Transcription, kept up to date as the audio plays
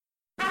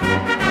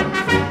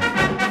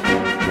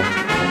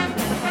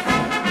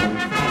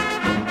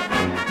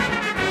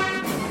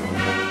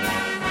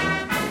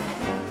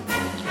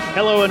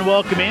Hello and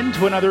welcome in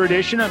to another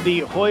edition of the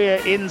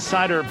Hoya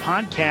Insider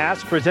Podcast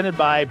presented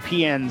by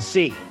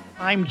PNC.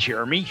 I'm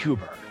Jeremy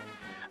Huber.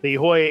 The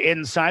Hoya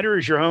Insider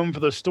is your home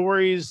for the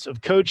stories of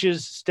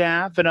coaches,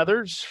 staff, and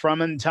others from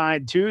and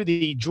tied to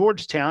the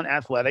Georgetown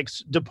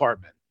Athletics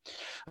Department.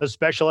 A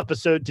special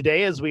episode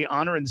today as we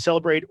honor and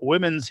celebrate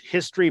Women's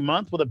History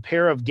Month with a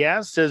pair of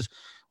guests, as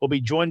we'll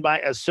be joined by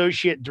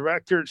Associate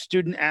Director,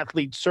 Student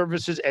Athlete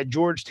Services at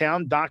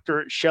Georgetown,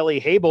 Dr. Shelly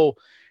Habel,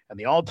 and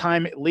the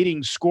all-time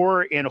leading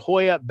scorer in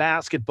Hoya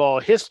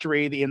basketball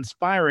history, the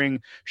inspiring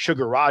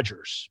Sugar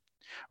Rodgers.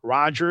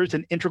 Rodgers,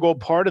 an integral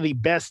part of the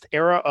best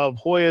era of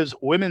Hoya's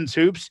women's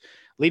hoops,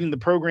 leading the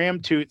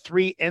program to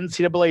 3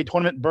 NCAA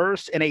tournament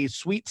berths and a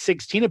Sweet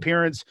 16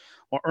 appearance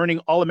while earning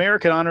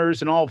All-American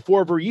honors in all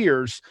 4 of her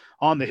years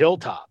on the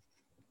Hilltop.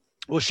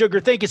 Well, Sugar,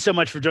 thank you so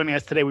much for joining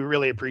us today. We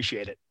really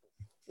appreciate it.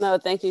 No,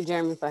 thank you,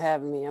 Jeremy, for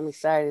having me. I'm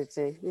excited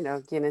to,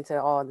 get into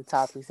all the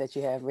topics that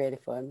you have ready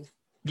for me.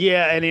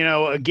 Yeah, and,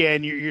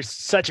 again, you're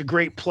such a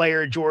great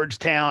player at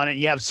Georgetown, and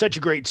you have such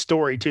a great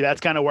story, too. That's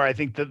kind of where I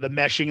think the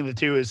meshing of the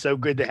two is so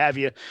good to have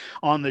you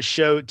on the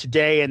show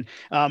today. And,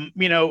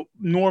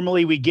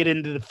 normally we get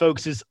into the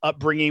folks'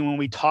 upbringing when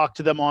we talk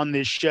to them on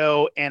this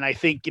show, and I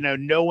think,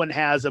 no one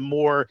has a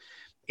more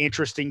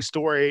interesting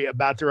story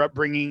about their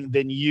upbringing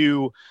than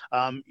you.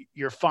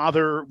 Your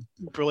father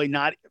really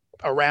not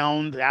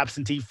around,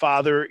 absentee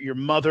father. Your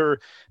mother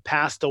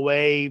passed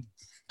away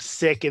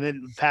sick and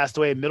then passed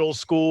away in middle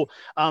school.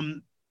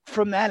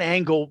 From that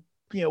angle,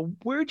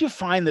 where'd you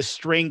find the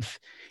strength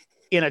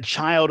in a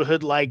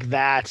childhood like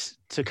that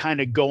to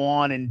kind of go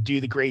on and do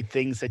the great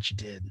things that you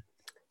did?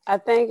 I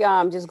think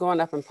just growing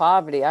up in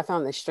poverty, I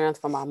found the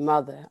strength from my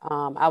mother.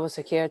 I was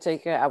her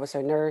caretaker. I was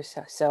her nurse.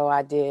 So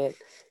I did,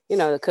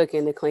 the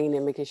cooking, the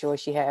cleaning, making sure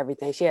she had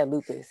everything. She had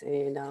lupus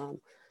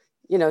and,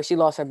 she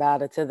lost her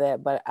battle to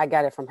that, but I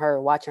got it from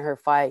her, watching her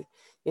fight,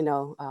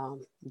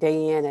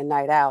 day in and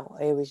night out.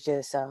 It was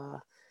just,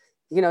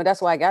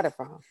 that's where I got it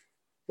from.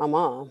 My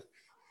mom.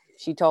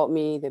 She taught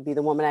me to be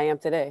the woman I am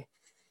today.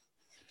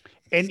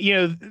 And,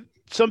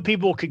 some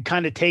people could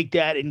kind of take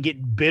that and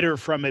get bitter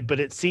from it, but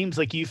it seems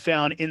like you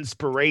found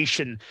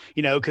inspiration,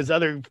 because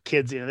other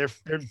kids,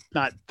 they're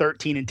not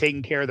 13 and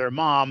taking care of their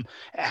mom.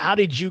 How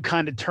did you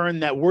kind of turn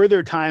that? Were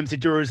there times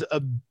that there was a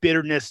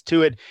bitterness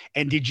to it?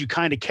 And did you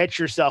kind of catch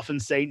yourself and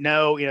say,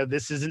 no,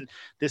 this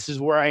is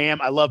where I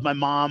am. I love my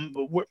mom.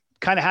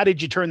 How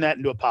did you turn that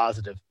into a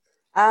positive?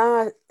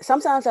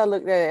 Sometimes I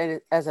looked at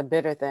it as a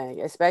bitter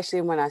thing, especially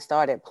when I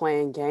started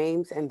playing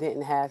games and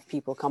didn't have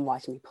people come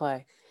watch me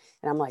play.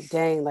 And I'm like,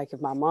 dang, like if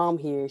my mom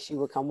here, she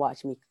would come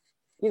watch me,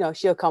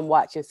 she'll come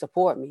watch and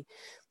support me.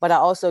 But I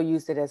also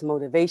used it as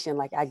motivation.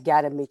 Like, I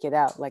got to make it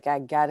out. Like, I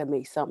got to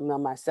make something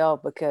of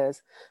myself,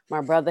 because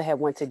my brother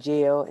had went to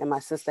jail and my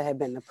sister had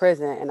been to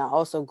prison. And I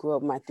also grew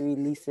up with my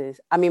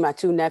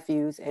 2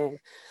 nephews and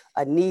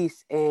a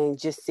niece, and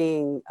just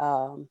seeing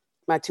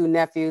my 2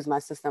 nephews, my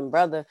sister and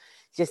brother,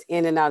 just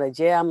in and out of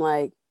jail. I'm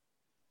like,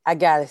 I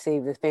got to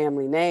save the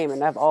family name.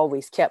 And I've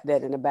always kept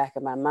that in the back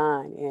of my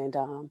mind.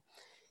 And,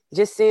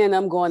 just seeing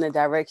them go in the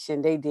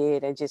direction they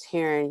did and just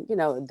hearing,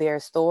 their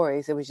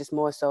stories, it was just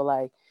more so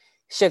like,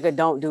 Sugar,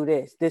 don't do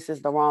this. This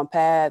is the wrong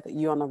path.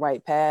 You're on the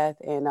right path.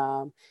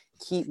 And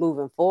keep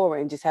moving forward,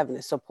 and just having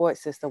a support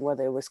system,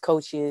 whether it was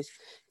coaches,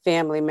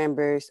 family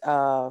members,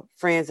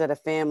 friends of the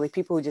family,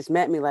 people who just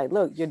met me like,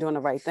 look, you're doing the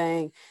right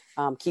thing.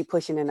 Keep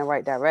pushing in the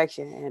right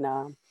direction. And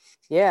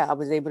I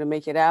was able to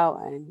make it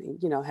out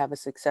and, have a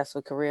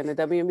successful career in the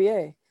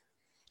WNBA.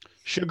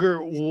 Sugar,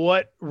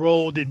 what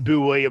role did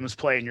Boo Williams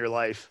play in your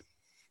life?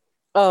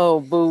 Oh,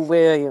 Boo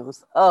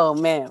Williams. Oh,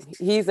 man.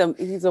 He's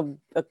a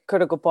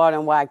critical part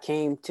in why I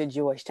came to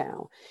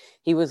Georgetown.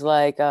 He was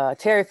like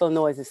Terry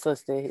Flournoy's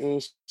sister,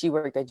 and she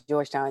worked at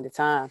Georgetown at the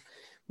time.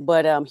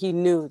 But he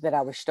knew that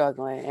I was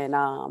struggling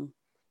and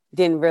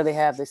didn't really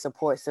have the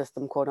support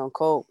system, quote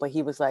unquote. But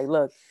he was like,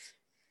 look,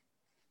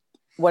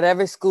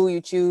 whatever school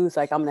you choose,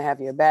 like, I'm going to have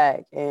your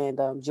back.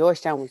 And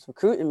Georgetown was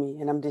recruiting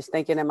me. And I'm just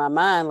thinking in my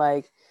mind,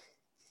 like,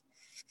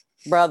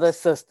 brother,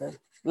 sister,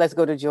 let's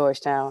go to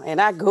Georgetown. And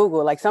I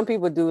Googled, like some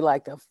people do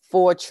like the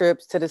 4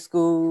 trips to the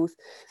schools.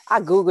 I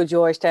Googled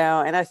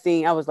Georgetown and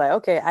I was like,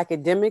 okay,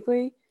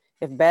 academically,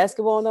 if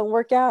basketball don't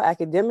work out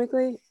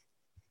academically,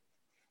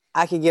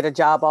 I could get a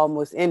job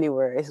almost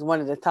anywhere. It's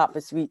one of the top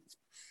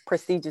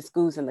prestigious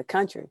schools in the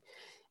country.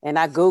 And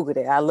I Googled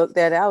it. I looked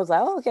at it. I was like,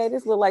 oh, okay,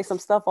 this looks like some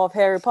stuff off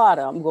Harry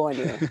Potter. I'm going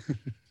there.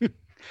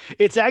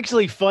 It's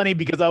actually funny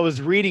because I was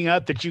reading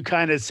up that you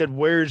kind of said,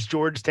 where's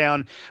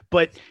Georgetown?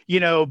 But,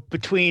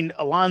 between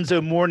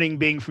Alonzo Mourning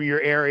being from your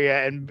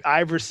area and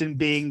Iverson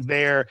being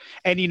there,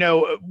 and,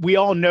 we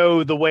all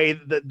know the way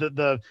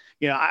that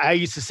I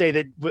used to say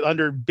that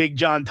under Big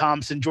John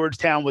Thompson,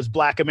 Georgetown was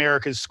Black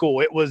America's school.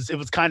 It was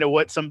kind of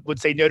what some would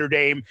say Notre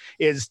Dame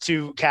is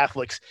to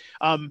Catholics.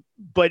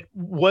 But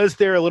was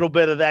there a little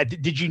bit of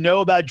that? Did you know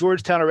about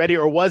Georgetown already?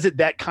 Or was it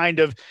that kind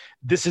of,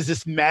 this is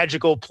this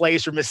magical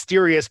place or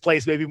mysterious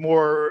place, maybe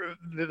more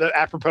the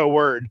apropos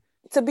word?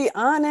 To be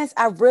honest,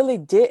 I really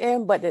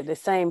didn't, but at the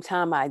same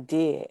time I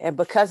did. And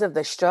because of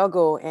the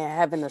struggle and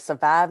having to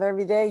survive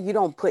every day, you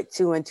don't put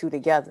two and two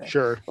together.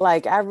 Sure.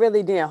 Like I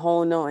really didn't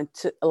hold on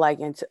to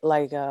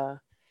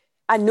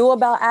I knew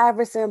about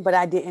Iverson, but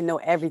I didn't know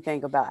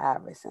everything about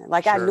Iverson.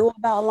 Like I knew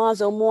about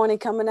Alonzo Mourning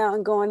coming out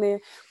and going there,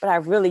 but I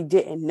really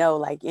didn't know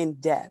like in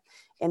depth.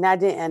 And I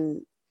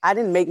didn't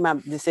make my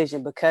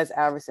decision because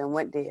Iverson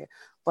went there.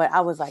 But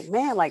I was like,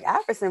 man, like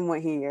Iverson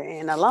went here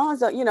and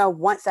Alonzo,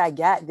 once I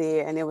got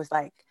there and it was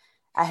like,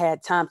 I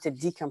had time to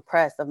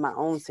decompress of my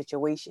own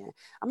situation.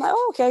 I'm like,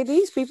 oh, okay,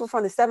 these people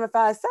from the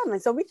 757.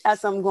 So we got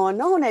something going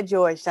on at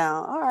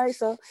Georgetown. All right.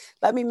 So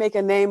let me make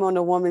a name on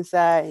the woman's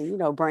side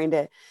and, bring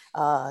that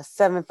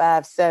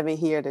 757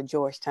 here to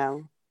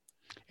Georgetown.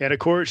 And of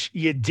course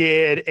you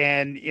did.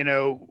 And,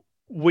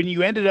 when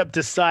you ended up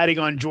deciding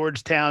on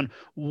Georgetown,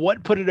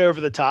 what put it over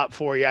the top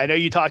for you? I know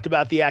you talked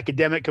about the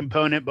academic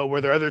component, but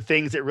were there other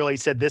things that really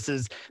said, this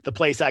is the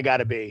place I got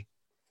to be?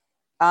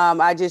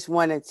 I just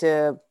wanted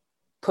to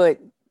put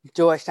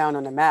Georgetown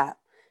on the map.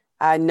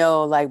 I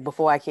know like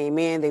before I came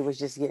in, they was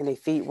just getting their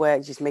feet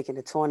wet, just making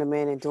the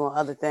tournament and doing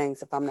other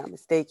things, if I'm not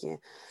mistaken.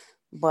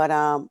 But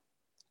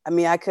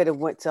I could have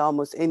went to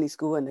almost any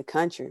school in the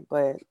country,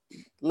 but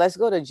let's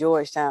go to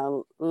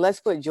Georgetown. Let's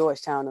put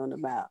Georgetown on the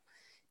map.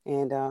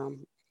 And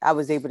I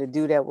was able to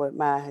do that with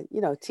my,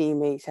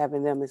 teammates,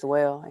 having them as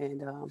well.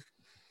 And,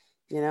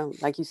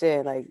 like you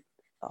said, like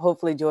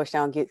hopefully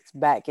Georgetown gets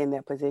back in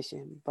that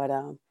position. But,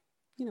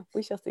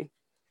 we shall see.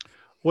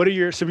 What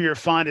are some of your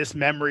fondest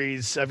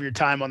memories of your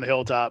time on the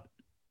Hilltop?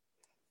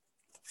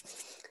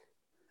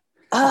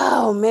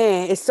 Oh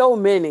man, it's so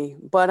many.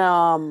 But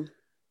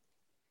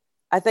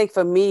I think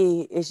for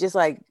me, it's just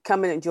like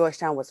coming to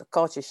Georgetown was a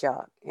culture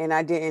shock. And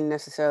I didn't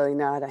necessarily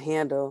know how to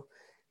handle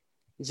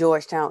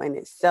Georgetown in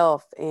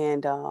itself.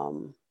 And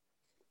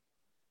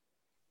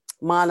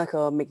Monica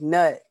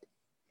McNutt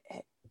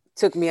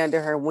took me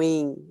under her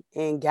wing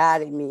and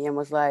guided me and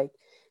was like,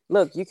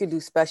 look, you can do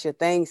special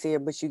things here,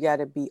 but you got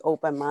to be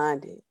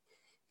open-minded.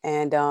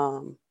 And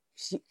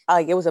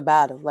it was a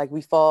battle. Like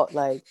we fought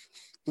like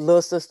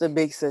little sister,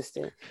 big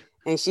sister.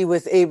 And she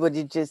was able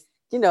to just,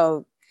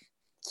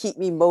 keep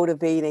me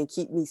motivated and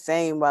keep me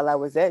sane while I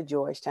was at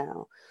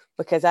Georgetown,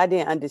 because I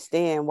didn't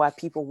understand why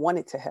people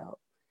wanted to help.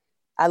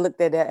 I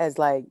looked at that as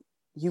like,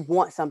 you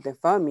want something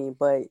from me,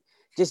 but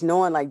just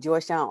knowing like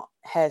Georgetown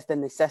has the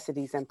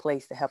necessities in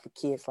place to help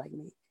kids like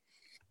me.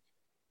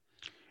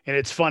 And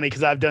it's funny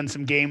because I've done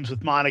some games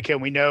with Monica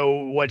and we know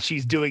what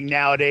she's doing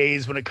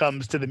nowadays when it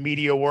comes to the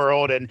media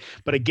world.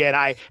 But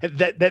again,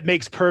 that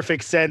makes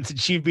perfect sense. And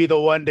she'd be the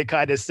one to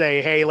kind of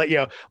say, hey,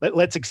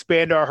 let's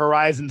expand our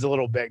horizons a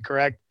little bit.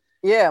 Correct?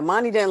 Yeah.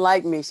 Monty didn't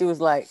like me. She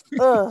was like,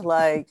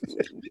 like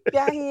you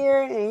got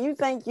here and you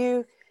think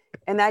you,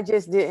 and I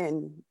just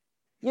didn't,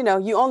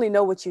 you only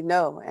know what you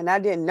know. And I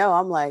didn't know.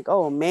 I'm like,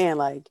 oh man,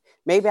 like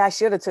maybe I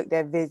should have took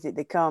that visit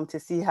to come to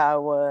see how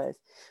it was.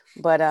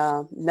 But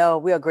no,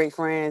 we are great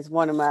friends.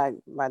 One of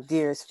my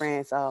dearest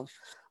friends of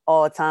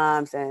all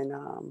times. And,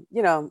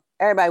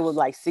 everybody was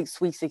like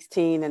Sweet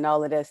 16 and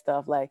all of that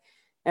stuff. Like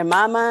in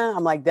my mind,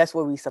 I'm like, that's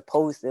what we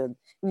supposed to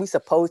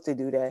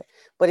do that.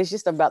 But it's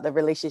just about the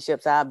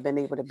relationships I've been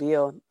able to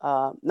build,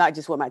 not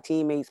just with my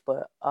teammates,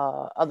 but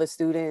other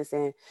students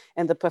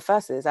and the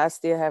professors. I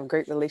still have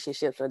great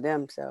relationships with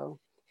them. So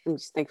I'm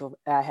just thankful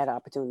I had an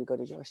opportunity to go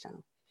to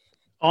Georgetown.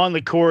 On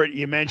the court,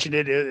 you mentioned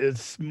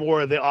it's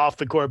more of the off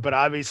the court, but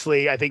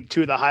obviously I think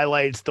two of the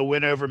highlights, the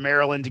win over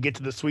Maryland to get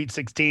to the Sweet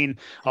 16,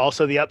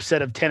 also the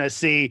upset of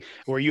Tennessee,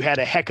 where you had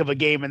a heck of a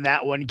game in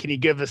that one. Can you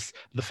give us,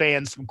 the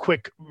fans, some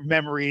quick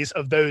memories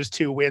of those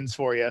two wins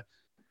for you?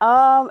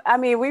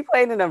 We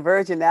played in the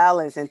Virgin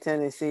Islands in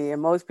Tennessee,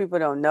 and most people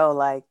don't know,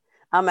 like,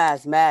 I'm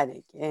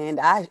asthmatic, and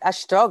I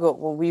struggled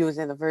when we was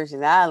in the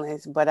Virgin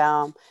Islands, but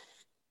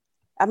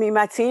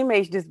my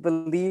teammates just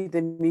believed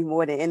in me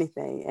more than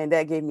anything, and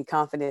that gave me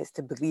confidence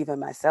to believe in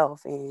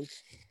myself, and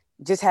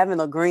just having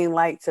a green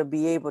light to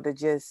be able to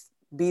just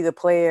be the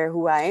player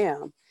who I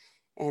am.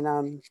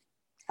 And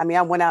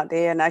I went out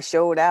there and I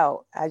showed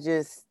out. I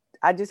just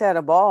had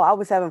a ball. I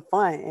was having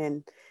fun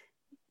and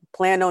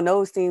playing on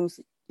those teams,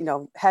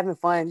 having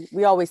fun.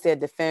 We always said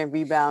defend,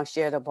 rebound,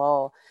 share the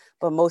ball,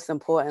 but most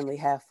importantly,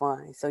 have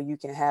fun. So you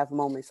can have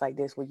moments like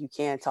this where you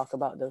can talk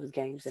about those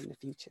games in the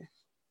future.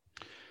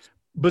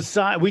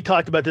 We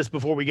talked about this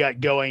before we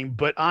got going,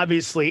 but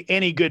obviously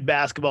any good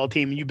basketball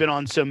team, you've been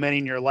on so many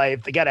in your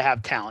life, they got to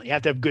have talent. You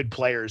have to have good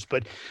players,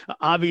 but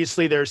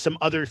obviously there's some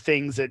other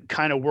things that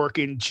kind of work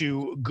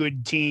into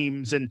good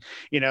teams. And,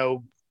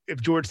 if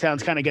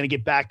Georgetown's kind of going to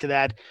get back to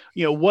that,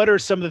 what are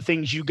some of the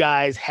things you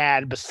guys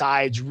had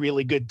besides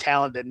really good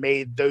talent that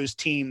made those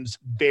teams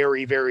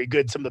very, very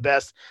good? Some of the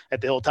best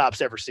that the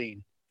Hilltop's ever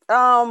seen.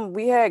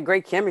 We had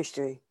great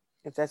chemistry,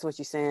 if that's what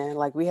you're saying.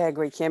 Like we had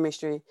great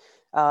chemistry.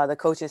 The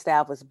coaching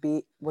staff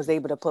was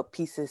able to put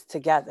pieces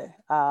together.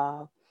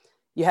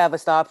 You have a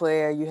star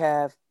player, you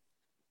have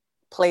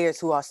players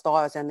who are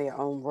stars in their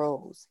own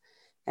roles.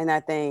 And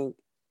I think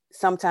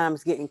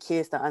sometimes getting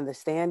kids to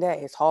understand that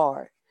is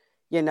hard,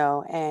 and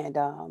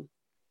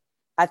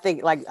I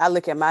think like I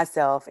look at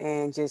myself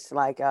and just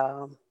like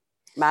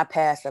my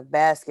past of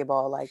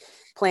basketball, like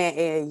playing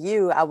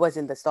AAU, I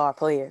wasn't the star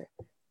player.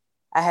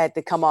 I had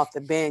to come off the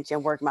bench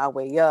and work my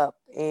way up.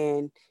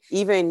 And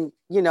even,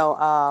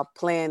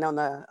 playing on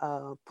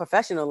a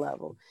professional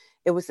level,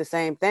 it was the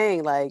same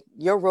thing. Like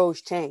your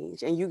roles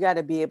change and you got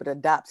to be able to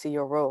adapt to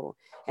your role.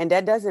 And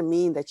that doesn't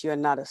mean that you're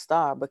not a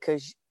star,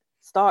 because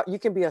you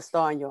can be a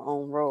star in your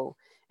own role.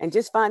 And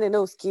just finding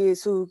those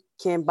kids who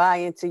can buy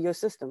into your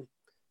system,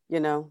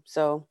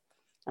 So,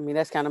 I mean,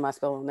 that's kind of my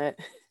spell on that.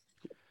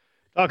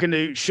 Talking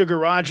to Sugar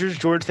Rodgers,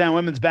 Georgetown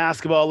women's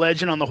basketball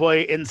legend, on the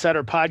Hoya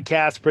Insider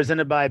Podcast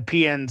presented by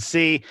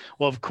PNC.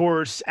 Well, of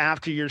course,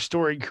 after your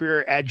storied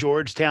career at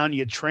Georgetown,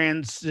 you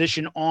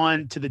transition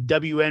on to the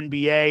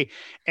WNBA,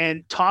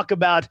 and talk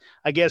about,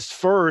 I guess,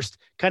 first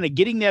kind of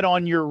getting that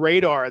on your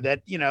radar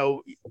that,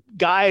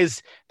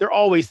 guys, they're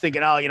always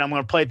thinking, oh, I'm going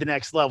to play at the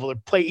next level, or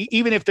play,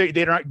 even if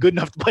they're not good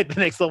enough to play at the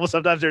next level.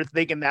 Sometimes they're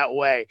thinking that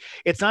way.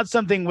 It's not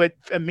something with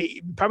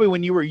probably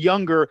when you were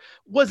younger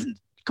wasn't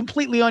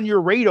completely on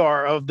your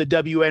radar of the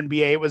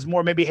WNBA. It was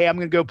more maybe, hey, I'm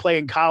going to go play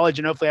in college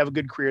and hopefully have a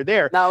good career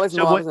there. No, it's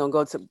more I was going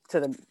to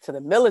go to the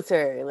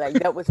military. Like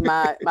that was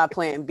my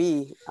plan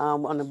B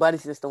on the buddy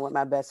system with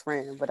my best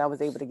friend. But I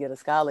was able to get a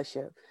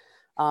scholarship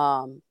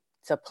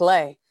to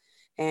play.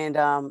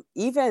 And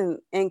even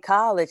in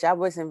college, I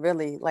wasn't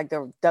really like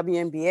the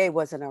WNBA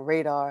wasn't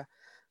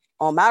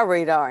on my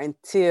radar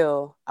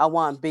until I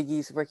won Big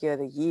East Rookie of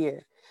the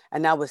Year.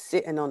 And I was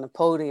sitting on the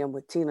podium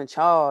with Tina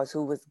Charles,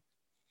 who was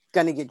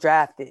going to get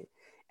drafted.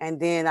 And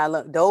then I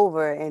looked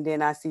over and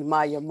then I see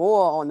Maya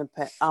Moore on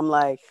I'm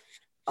like,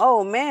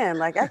 oh man,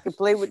 like I can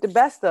play with the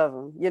best of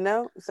them,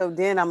 So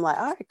then I'm like,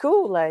 all right,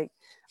 cool. Like,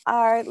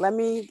 all right, let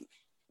me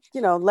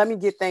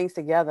get things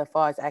together as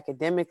far as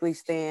academically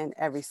staying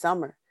every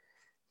summer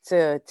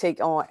to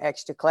take on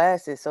extra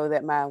classes so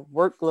that my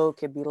workload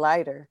could be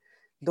lighter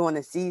during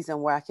the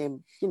season, where I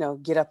can,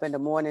 get up in the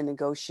morning and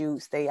go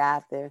shoot, stay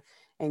after,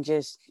 and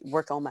just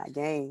work on my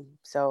game.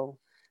 So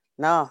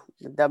no,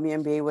 the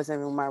WNBA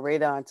wasn't on my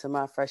radar until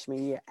my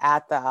freshman year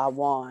after I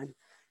won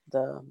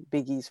the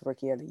Big East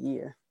Rookie of the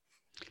Year.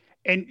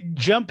 And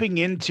jumping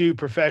into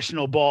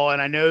professional ball,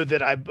 and I know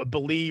that I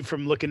believe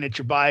from looking at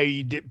your bio,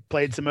 you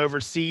played some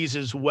overseas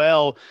as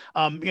well.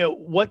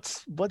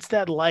 What's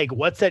that like?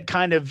 What's that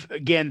kind of,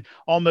 again,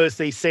 almost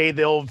they say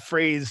the old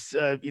phrase,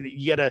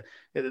 you gotta,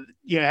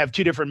 have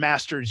two different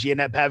masters. You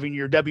end up having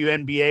your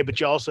WNBA,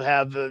 but you also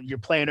have you're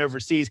playing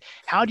overseas.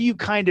 How do you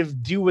kind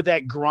of do with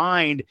that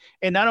grind,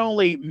 and not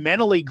only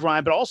mentally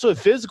grind, but also a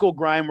physical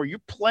grind where you're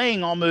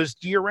playing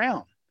almost year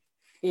round?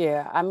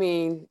 Yeah, I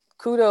mean,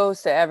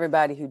 kudos to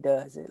everybody who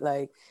does it.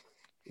 Like,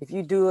 if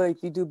you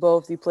do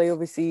both, you play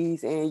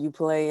overseas and you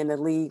play in the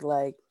league,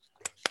 like,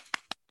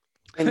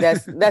 and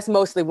that's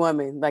mostly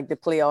women, like, to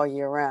play all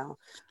year round.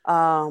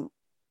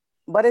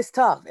 But it's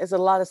tough. It's a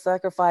lot of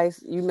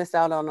sacrifice. You miss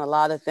out on a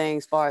lot of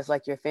things as far as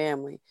like your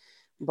family.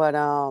 But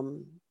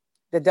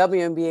the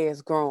WNBA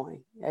is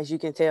growing. As you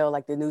can tell,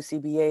 like the new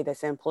CBA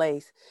that's in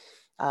place,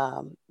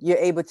 you're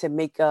able to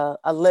make a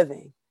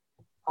living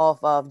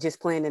off of just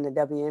playing in the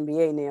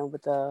WNBA now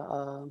with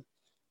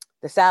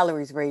the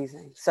salaries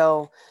raising.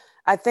 So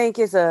I think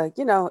it's a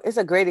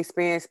great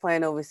experience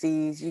playing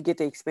overseas. You get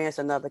to experience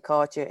another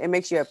culture. It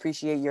makes you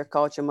appreciate your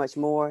culture much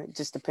more. It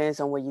just depends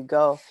on where you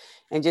go,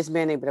 and just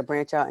being able to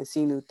branch out and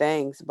see new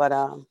things. But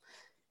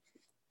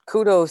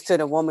kudos to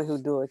the women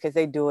who do it, because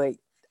they do it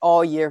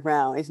all year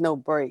round. It's no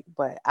break.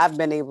 But I've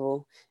been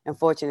able and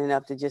fortunate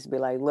enough to just be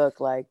like, look,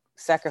 like,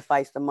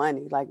 sacrifice the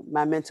money. Like,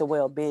 my mental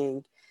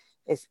well-being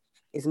is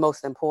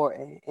most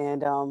important.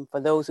 And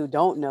for those who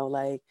don't know,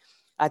 like,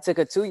 I took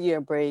a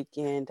 2-year break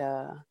and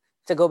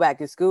to go back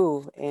to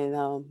school. And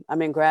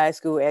I'm in grad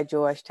school at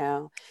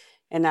Georgetown,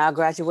 and I'll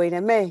graduate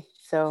in May.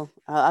 So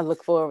I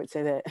look forward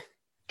to that.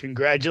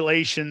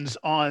 Congratulations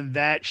on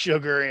that,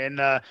 Sugar.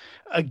 And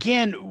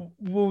again,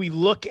 when we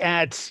look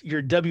at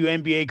your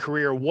WNBA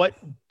career,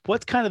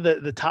 what's kind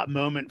of the top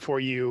moment for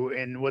you,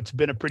 and what's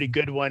been a pretty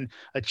good one?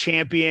 A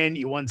champion,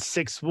 you won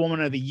 6th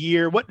Woman of the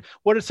Year. What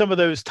are some of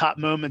those top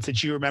moments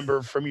that you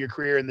remember from your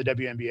career in the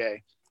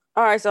WNBA?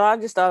 All right, so I'll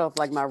just start off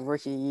like my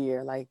rookie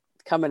year, like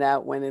coming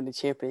out winning the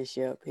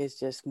championship. It's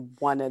just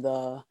one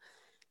of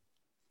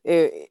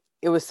it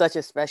was such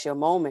a special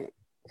moment,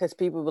 because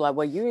people were like,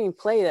 well, you didn't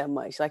play that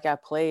much. Like, I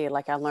played,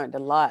 like, I learned a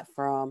lot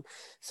from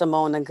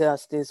Simone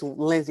Augustus,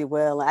 Lindsey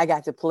Whalen. I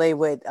got to play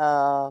with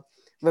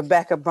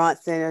Rebecca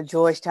Bronson and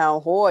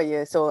Georgetown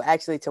Hoya. So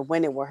actually to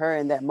win it with her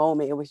in that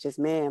moment, it was just,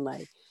 man,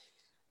 like,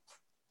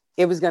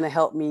 it was going to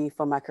help me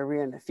for my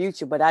career in the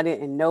future. But I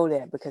didn't know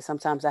that, because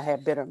sometimes I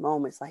had bitter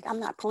moments, like,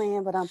 I'm not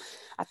playing, but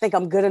I think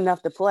I'm good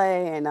enough to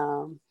play.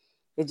 And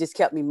it just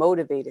kept me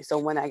motivated. So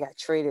when I got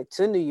traded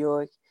to New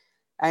York,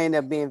 I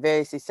ended up being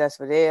very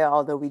successful there.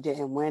 Although we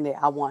didn't win it,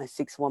 I won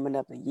 6th Woman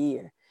of the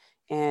Year.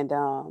 And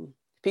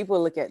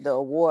people look at the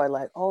award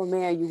like, oh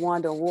man, you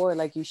won the award,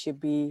 like you should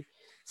be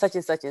such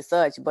and such and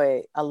such.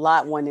 But a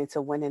lot went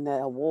into winning the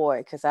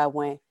award, because I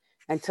went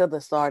into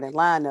the starting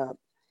lineup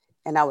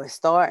and I was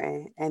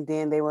starting, and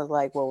then they was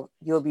like, well,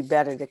 you'll be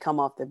better to come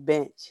off the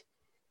bench.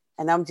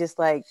 And I'm just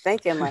like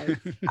thinking, like,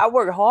 I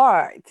work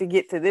hard to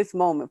get to this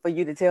moment for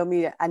you to tell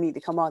me that I need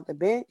to come off the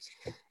bench,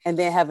 and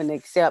then having to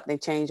accept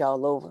and change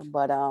all over.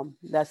 But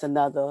that's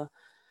another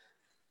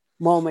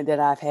moment that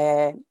I've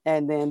had.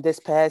 And then this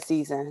past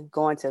season,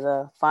 going to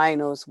the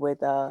finals with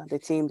the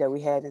team that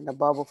we had in the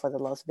bubble for the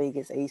Las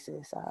Vegas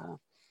Aces.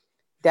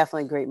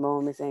 Definitely great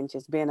moments, and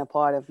just being a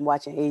part of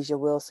watching Asia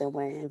Wilson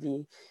win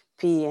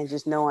MVP and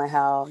just knowing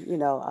how,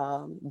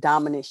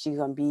 dominant she's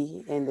going to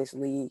be in this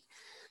league.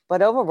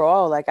 But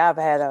overall, like, I've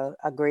had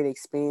a great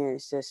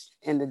experience just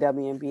in the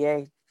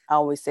WNBA. I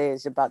always say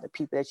it's about the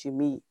people that you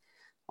meet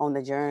on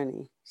the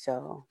journey.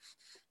 So,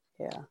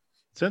 yeah.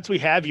 Since we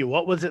have you,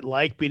 what was it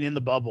like being in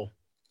the bubble?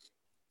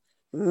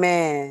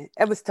 Man,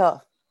 it was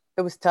tough.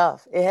 It was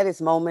tough. It had its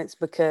moments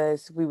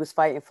because we was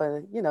fighting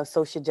for,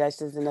 social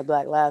justice and the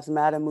Black Lives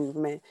Matter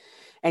movement,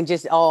 and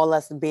just all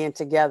us being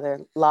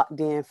together, locked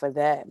in for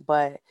that.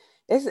 But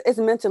it's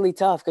mentally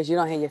tough because you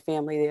don't have your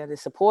family there to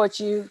support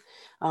you.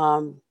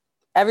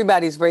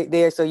 Everybody's right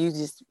there, so you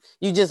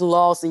just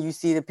lost, and you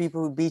see the people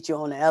who beat you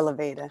on the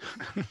elevator.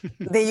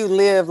 Then you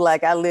live,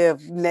 like, I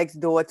live next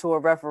door to a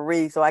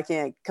referee, so I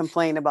can't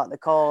complain about the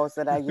calls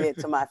that I get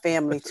to my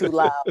family too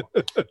loud.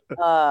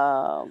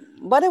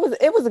 But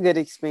it was a good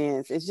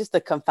experience. It's just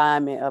the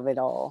confinement of it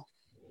all.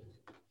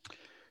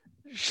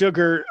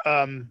 Sugar,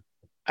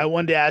 I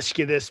wanted to ask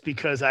you this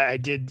because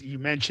you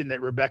mentioned that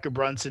Rebecca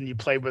Brunson, you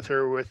played with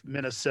her with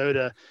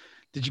Minnesota.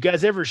 Did you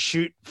guys ever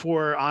shoot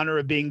for honor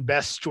of being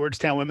best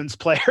Georgetown women's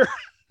player?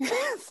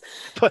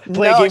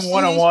 Play a game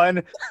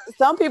one-on-one?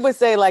 Some people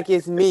say, like,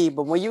 it's me,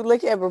 but when you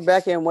look at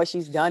Rebecca and what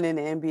she's done in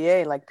the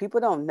NBA, like, people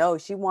don't know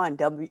she won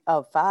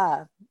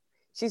 5.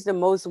 She's the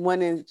most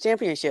winning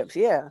championships.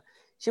 Yeah,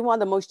 she won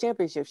the most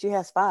championships. She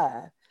has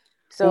 5.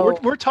 So well,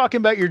 we're talking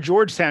about your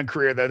Georgetown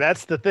career, though.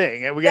 That's the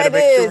thing, and we got to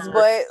make sure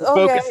we're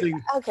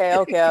focusing. Okay.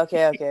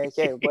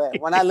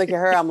 But when I look at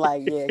her, I'm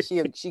like, yeah,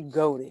 she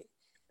goated.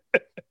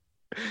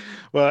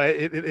 Well,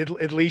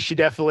 at least you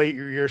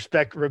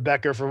respect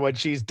Rebecca for what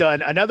she's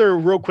done. Another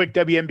real quick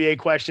WNBA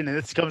question, and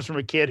this comes from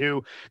a kid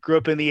who grew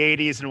up in the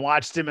 80s and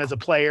watched him as a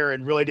player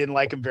and really didn't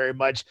like him very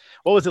much.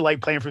 What was it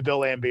like playing for Bill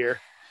Laimbeer?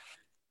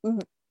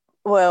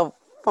 Well,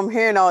 from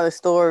hearing all the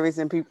stories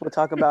and people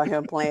talk about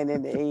him playing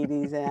in the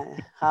 80s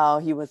and how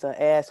he was an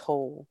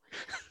asshole.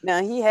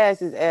 Now, he has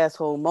his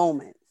asshole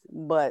moments,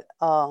 but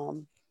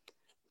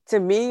to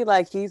me,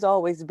 like, he's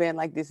always been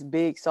like this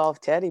big,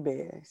 soft teddy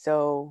bear.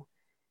 So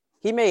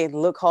he may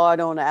look hard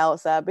on the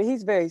outside, but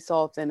he's very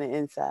soft in the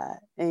inside,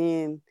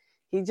 and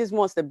he just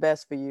wants the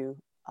best for you.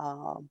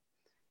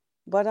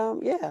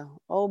 Yeah,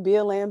 old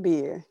Bill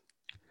Laimbeer.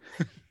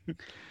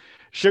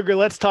 Sugar,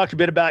 let's talk a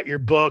bit about your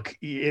book.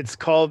 It's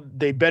called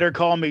They Better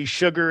Call Me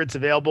Sugar. It's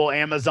available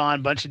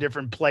Amazon, a bunch of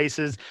different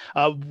places.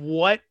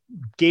 What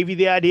gave you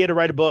the idea to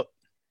write a book?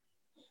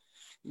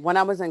 When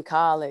I was in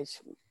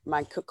college,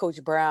 my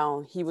Coach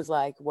Brown, he was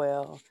like,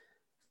 well,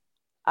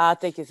 I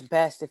think it's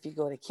best if you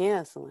go to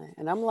counseling.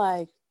 And I'm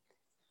like,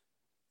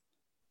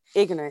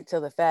 ignorant to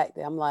the fact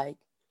that I'm like,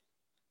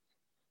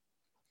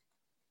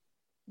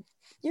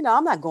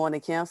 I'm not going to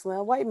counseling.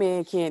 A white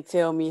man can't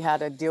tell me how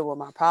to deal with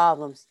my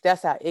problems.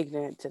 That's how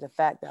ignorant to the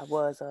fact that I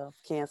was of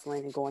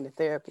counseling and going to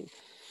therapy.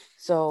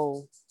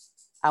 So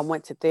I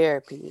went to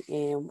therapy,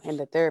 and in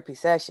the therapy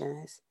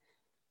sessions,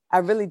 I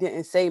really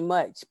didn't say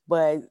much,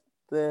 but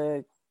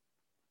the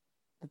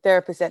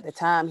therapist at the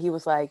time, he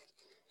was like,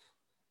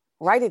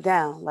 write it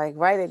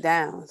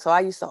down. So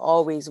I used to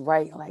always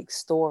write like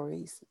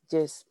stories.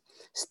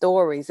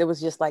 It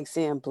was just like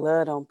seeing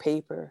blood on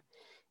paper.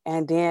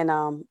 And then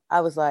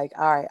I was like,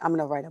 all right, I'm going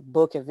to write a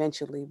book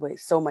eventually with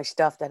so much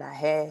stuff that I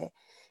had.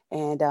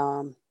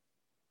 And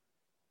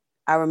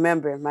I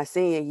remember my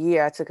senior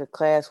year, I took a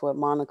class with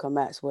Monica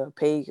Maxwell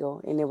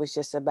Pagel, and it was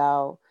just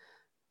about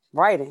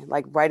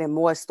writing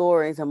more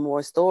stories and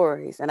more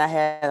stories. And I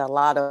had a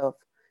lot of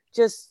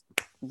just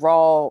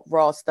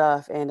raw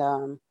stuff. And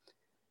I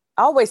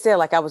always said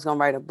like I was going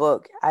to write a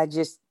book.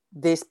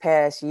 This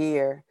past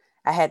year,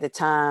 I had the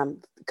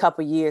time, a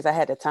couple years, I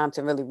had the time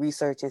to really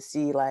research and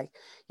see like,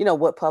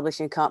 what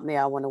publishing company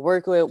I want to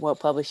work with, what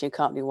publishing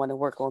company want to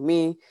work on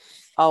me.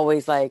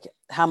 Always like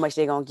how much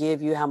they're going to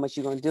give you, how much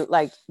you're going to do,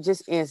 like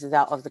just ins and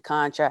out of the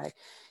contract.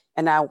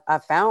 And I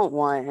found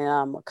one in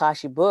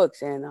Akashi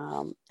Books,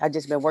 and I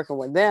just been working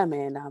with them,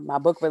 and my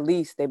book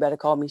release, They Better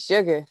Call Me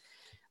Sugar,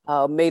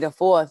 May the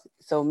 4th.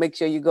 So make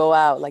sure you go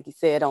out, like you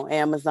said, on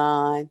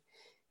Amazon.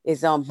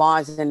 It's on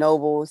Barnes and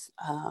Nobles.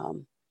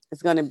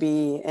 It's going to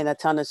be in a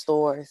ton of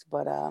stores,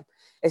 but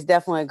it's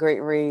definitely a great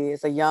read.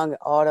 It's a young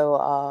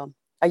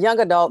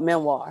adult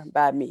memoir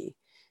by me.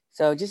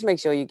 So just make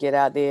sure you get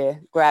out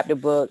there, grab the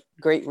book,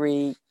 great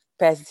read,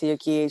 pass it to your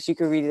kids. You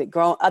can read it.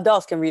 Grown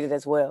adults can read it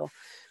as well.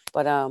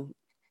 But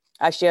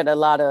I shared a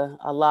lot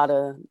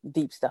of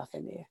deep stuff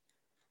in there.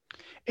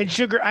 And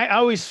Sugar, I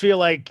always feel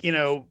like,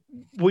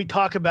 we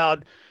talk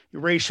about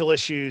racial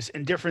issues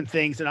and different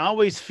things. And I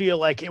always feel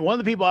like, and one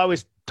of the people I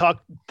always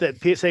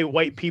say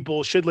white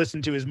people should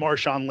listen to is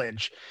Marshawn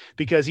Lynch,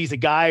 because he's a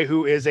guy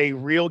who is a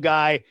real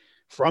guy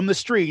from the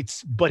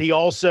streets, but he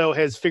also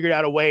has figured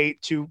out a way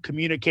to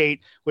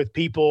communicate with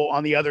people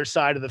on the other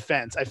side of the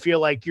fence. I feel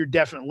like you're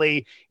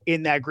definitely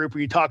in that group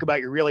where you talk about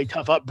your really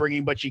tough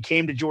upbringing, but you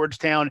came to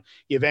Georgetown.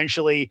 You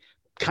eventually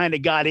kind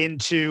of got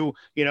into,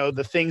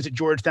 the things at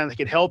Georgetown that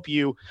could help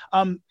you.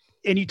 And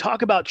you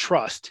talk about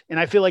trust. And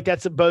I feel like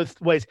that's both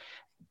ways.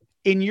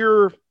 In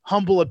your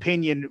humble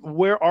opinion,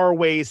 where are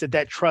ways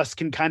that trust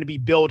can kind of be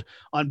built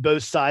on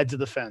both sides of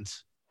the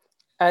fence?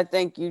 I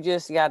think you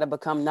just got to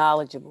become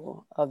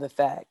knowledgeable of the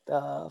fact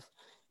of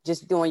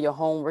just doing your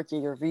homework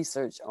and your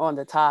research on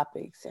the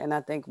topics. And I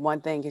think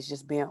one thing is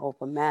just being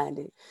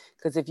open-minded,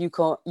 because if you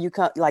go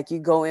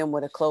in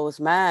with a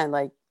closed mind,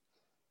 like,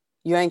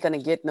 you ain't going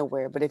to get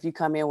nowhere. But if you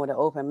come in with an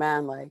open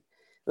mind, like,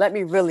 let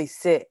me really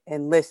sit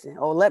and listen,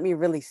 or let me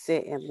really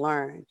sit and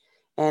learn.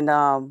 And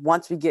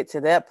once we get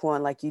to that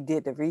point, like you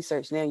did the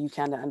research, now you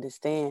kind of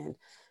understand,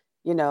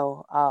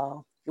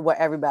 what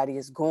everybody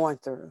is going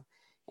through.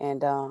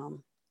 And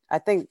I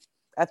think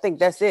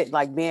that's it,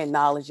 like being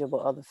knowledgeable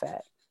of the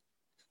fact.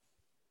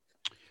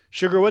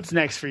 Sugar, what's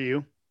next for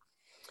you?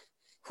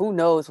 Who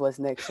knows what's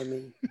next for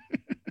me?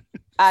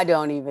 I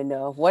don't even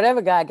know.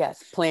 Whatever God got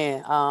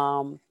planned.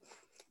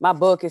 My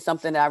book is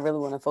something that I really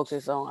want to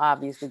focus on,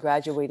 obviously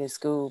graduating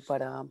school,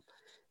 but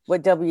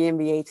what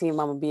WNBA team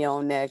I'm going to be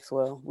on next,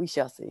 well, we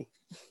shall see.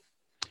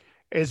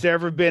 Has there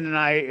ever been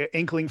an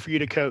inkling for you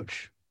to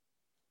coach?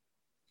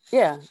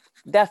 Yeah,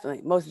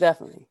 definitely. Most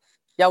definitely.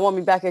 Y'all want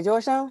me back at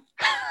Georgetown?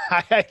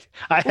 I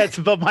had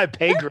above my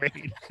pay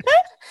grade.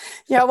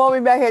 Y'all want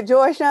me back at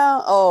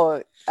Georgetown?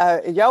 Oh,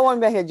 if y'all want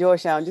me back at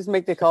Georgetown, just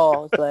make the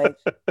calls. Like,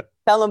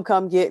 tell them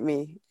come get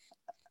me.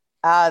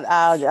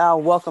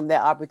 I'll welcome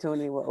that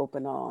opportunity with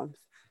open arms.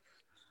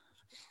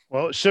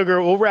 Well,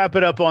 Sugar, we'll wrap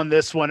it up on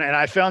this one. And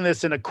I found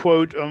this in a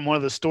quote on one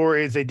of the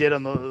stories they did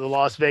on the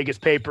Las Vegas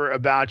paper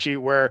about you,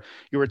 where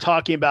you were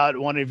talking about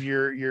one of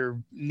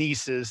your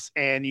nieces,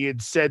 and you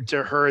had said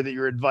to her that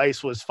your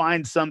advice was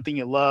find something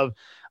you love,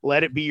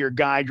 let it be your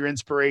guide, your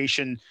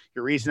inspiration,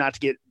 your reason not to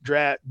get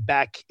dragged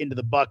back into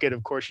the bucket.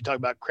 Of course, you talk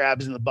about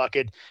crabs in the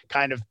bucket,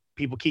 kind of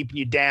people keeping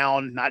you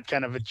down, not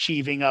kind of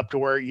achieving up to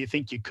where you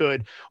think you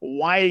could.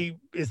 Why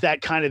is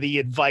that kind of the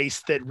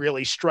advice that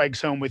really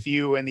strikes home with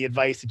you, and the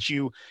advice that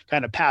you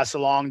kind of pass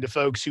along to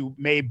folks who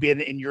may have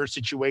been in your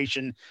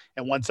situation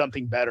and want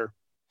something better?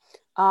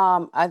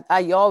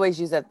 I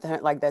always use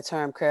that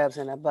term crabs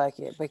in a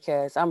bucket,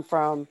 because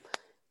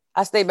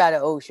I stay by the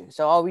ocean.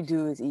 So all we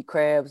do is eat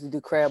crabs. We do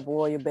crab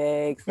boil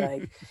bags,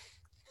 like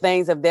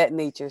things of that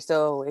nature.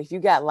 So if you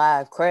got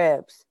live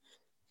crabs,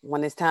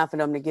 when it's time for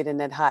them to get in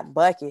that hot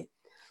bucket,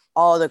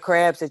 all the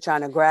crabs are trying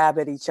to grab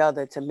at each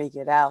other to make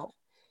it out.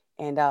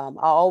 And I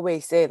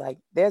always say, like,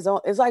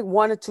 it's like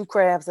one or two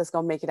crabs that's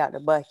going to make it out the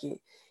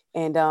bucket.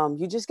 And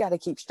you just got to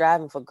keep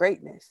striving for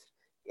greatness.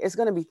 It's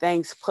going to be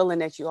things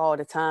pulling at you all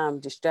the time,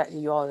 distracting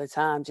you all the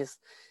time, just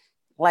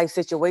life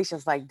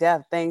situations like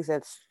death, things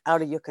that's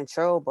out of your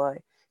control. But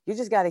you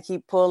just got to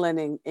keep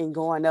pulling and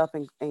going up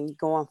and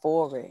going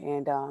forward.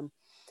 And I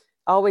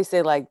always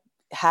say, like,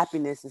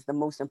 happiness is the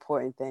most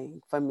important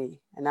thing for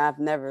me. And I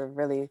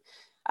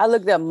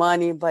looked at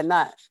money, but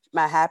not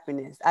my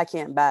happiness. I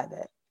can't buy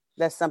that.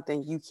 That's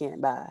something you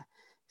can't buy.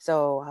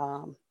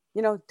 So,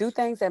 do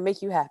things that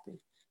make you happy.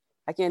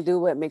 I can't do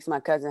what makes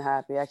my cousin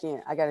happy. I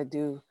got to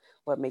do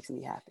what makes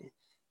me happy.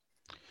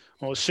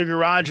 Well, Sugar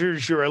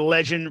Rodgers, you're a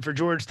legend for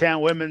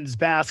Georgetown women's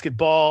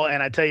basketball.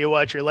 And I tell you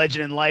what, you're a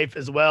legend in life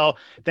as well.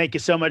 Thank you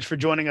so much for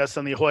joining us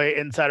on the Hoya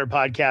Insider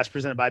Podcast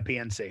presented by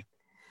PNC.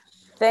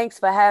 Thanks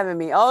for having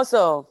me.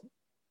 Also,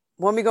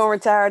 when we gonna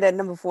retire that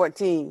number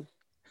 14?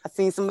 I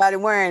seen somebody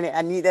wearing it.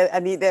 I need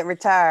that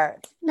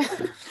retired.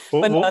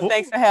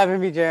 Thanks for having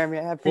me, Jeremy.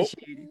 I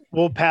appreciate it.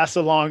 We'll pass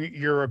along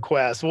your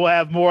request. We'll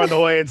have more on the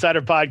Hoya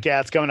Insider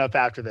Podcast coming up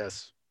after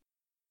this.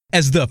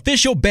 As the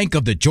official bank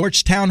of the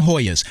Georgetown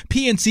Hoyas,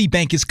 PNC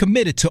Bank is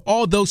committed to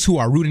all those who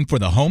are rooting for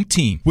the home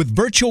team. With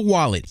Virtual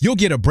Wallet, you'll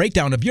get a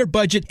breakdown of your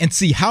budget and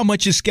see how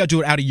much is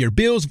scheduled out of your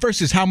bills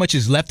versus how much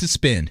is left to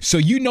spend, so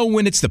you know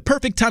when it's the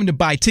perfect time to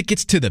buy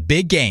tickets to the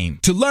big game.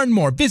 To learn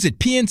more, visit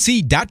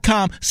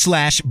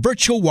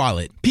pnc.com/virtual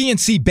wallet.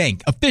 PNC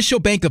Bank, official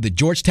bank of the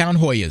Georgetown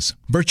Hoyas.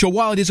 Virtual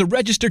Wallet is a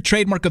registered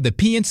trademark of the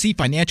PNC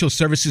Financial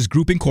Services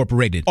Group,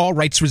 Incorporated. All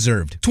rights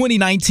reserved.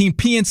 2019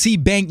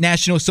 PNC Bank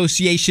National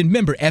Association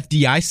member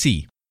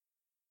FDIC.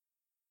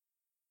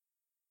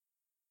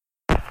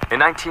 In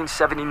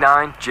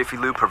 1979, Jiffy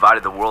Lube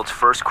provided the world's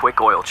first quick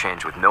oil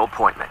change with no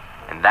appointment,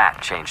 and that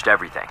changed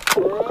everything.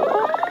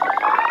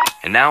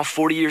 And now,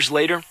 40 years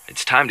later,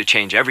 it's time to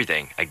change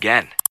everything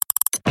again.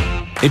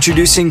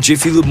 Introducing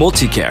Jiffy Lube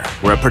Multicare,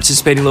 where at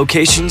participating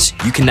locations,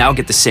 you can now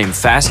get the same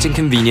fast and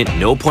convenient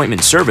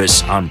no-appointment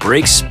service on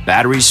brakes,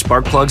 batteries,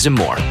 spark plugs, and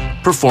more,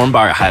 performed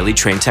by our highly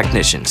trained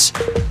technicians.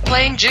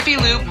 Playing Jiffy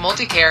Lube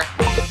Multicare.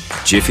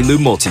 Jiffy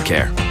Lube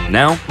Multicare.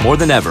 Now, more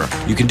than ever,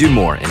 you can do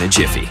more in a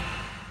jiffy.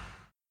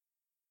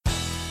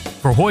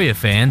 For Hoya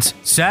fans,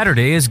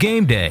 Saturday is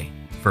game day.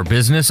 For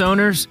business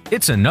owners,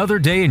 it's another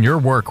day in your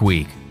work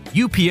week.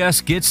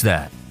 UPS gets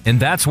that, and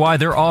that's why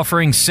they're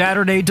offering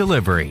Saturday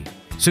delivery,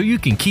 so you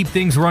can keep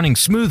things running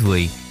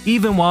smoothly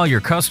even while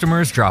your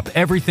customers drop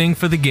everything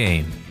for the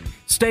game.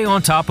 Stay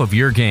on top of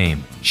your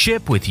game.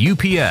 Ship with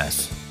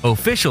UPS,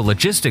 official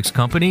logistics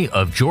company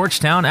of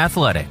Georgetown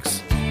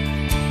Athletics.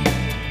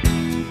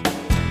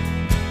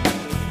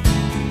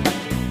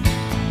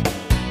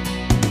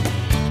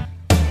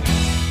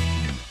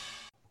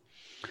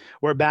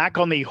 We're back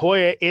on the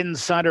Hoya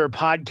Insider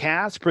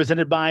Podcast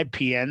presented by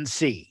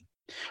PNC.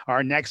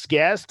 Our next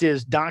guest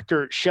is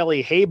Dr.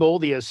 Shelly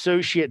Habel, the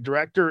Associate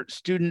Director,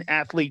 Student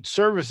Athlete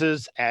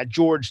Services at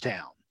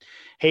Georgetown.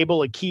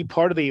 Habel, a key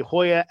part of the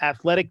Hoya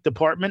Athletic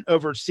Department,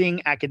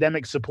 overseeing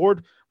academic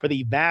support for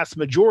the vast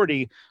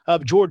majority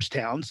of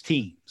Georgetown's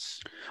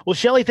teams. Well,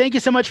 Shelly, thank you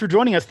so much for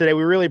joining us today.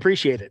 We really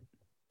appreciate it.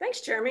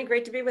 Thanks, Jeremy.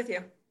 Great to be with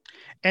you.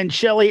 And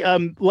Shelly,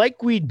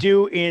 like we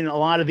do in a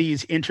lot of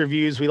these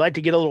interviews, we like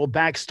to get a little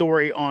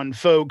backstory on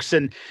folks.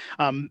 And,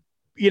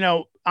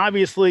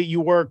 obviously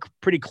you work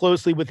pretty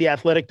closely with the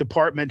athletic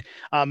department.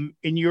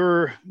 In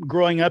your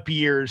growing up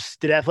years,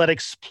 did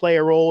athletics play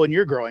a role in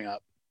your growing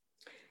up?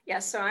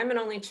 Yes. So I'm an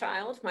only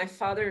child. My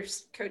father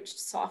coached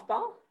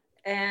softball,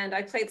 and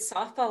I played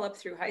softball up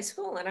through high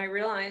school. And I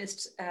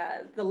realized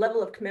the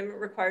level of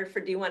commitment required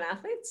for D1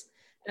 athletes.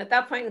 And at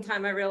that point in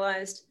time, I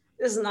realized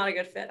this is not a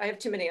good fit. I have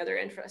too many other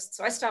interests.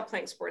 So I stopped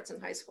playing sports in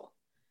high school.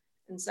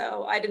 And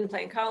so I didn't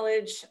play in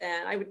college,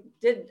 and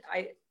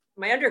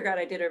my undergrad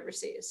I did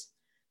overseas.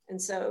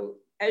 And so,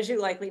 as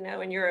you likely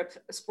know, in Europe,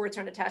 sports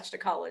aren't attached to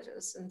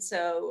colleges. And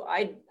so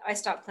I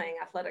stopped playing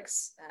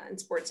athletics and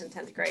sports in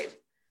 10th grade.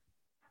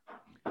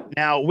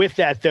 Now, with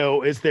that,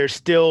 though, is there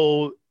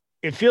still,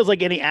 it feels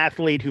like any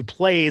athlete who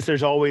plays,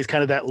 there's always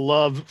kind of that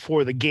love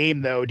for the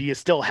game, though. Do you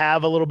still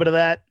have a little bit of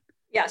that?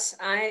 Yes,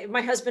 my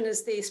husband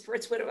is the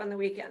sports widow on the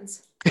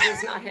weekends. It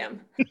is not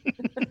him.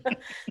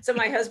 So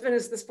my husband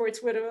is the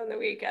sports widow on the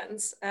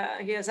weekends.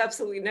 He has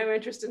absolutely no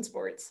interest in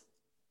sports.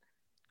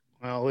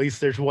 Well, at least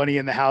there's one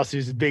in the house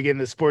who's big in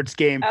the sports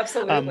game.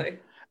 Absolutely.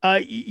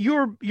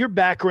 Your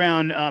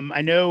background,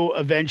 I know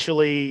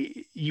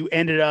eventually you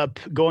ended up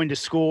going to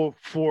school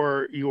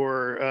for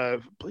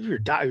your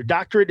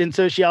doctorate in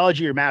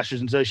sociology or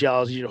master's in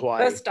sociology at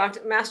Hawaii.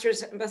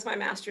 Both my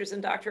master's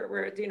and doctorate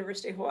were at the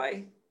University of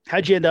Hawaii.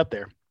 How'd you end up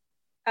there?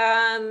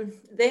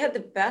 They had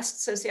the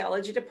best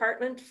sociology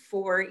department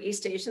for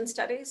East Asian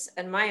studies.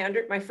 And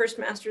my first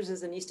master's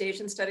is in East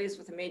Asian studies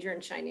with a major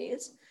in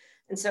Chinese.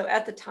 And so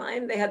at the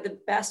time, they had the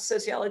best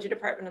sociology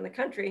department in the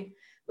country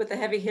with a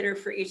heavy hitter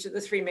for each of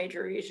the three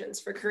major regions,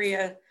 for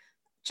Korea,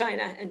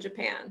 China, and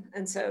Japan.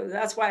 And so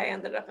that's why I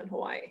ended up in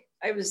Hawaii.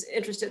 I was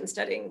interested in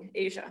studying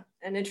Asia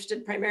and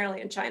interested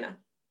primarily in China.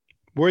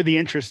 Where'd the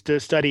interest to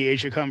study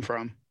Asia come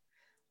from?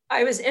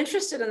 I was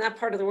interested in that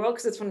part of the world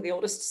because it's one of the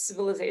oldest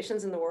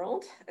civilizations in the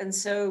world. And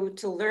so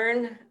to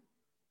learn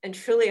and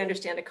truly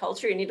understand a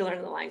culture, you need to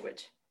learn the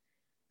language.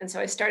 And so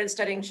I started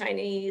studying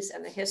Chinese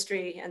and the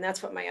history, and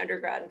that's what my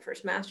undergrad and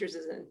first master's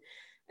is in.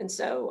 And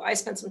so I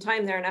spent some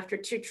time there. And after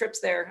 2 trips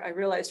there, I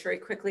realized very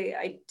quickly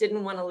I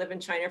didn't want to live in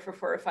China for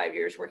 4 or 5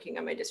 years working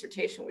on my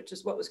dissertation, which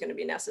is what was going to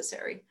be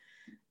necessary.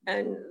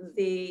 And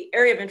the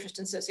area of interest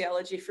in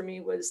sociology for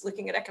me was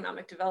looking at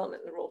economic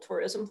development and the role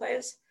tourism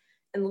plays.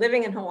 And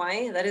living in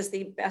Hawaii, that is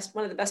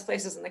one of the best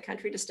places in the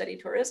country to study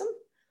tourism,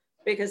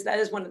 because that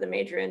is one of the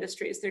major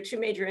industries. There are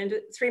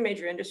 3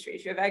 major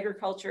industries. You have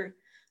agriculture,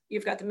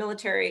 you've got the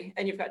military,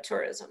 and you've got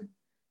tourism.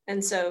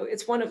 And so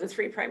it's one of the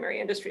 3 primary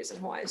industries in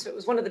Hawaii. So it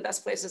was one of the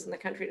best places in the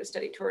country to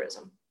study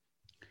tourism.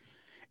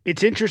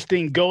 It's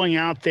interesting going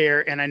out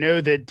there, and I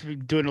know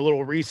that doing a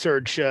little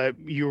research,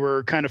 you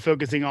were kind of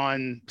focusing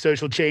on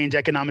social change,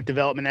 economic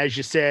development, as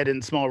you said, in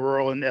small,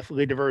 rural, and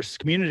ethnically diverse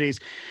communities.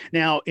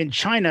 Now, in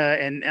China,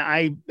 and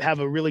I have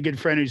a really good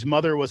friend whose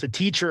mother was a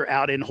teacher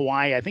out in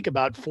Hawaii, I think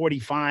about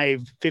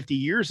 45, 50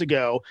 years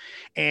ago,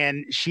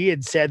 and she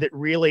had said that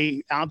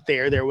really out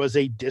there was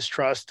a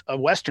distrust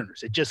of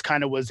Westerners. It just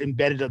kind of was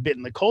embedded a bit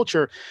in the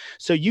culture.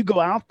 So you go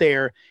out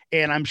there,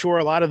 and I'm sure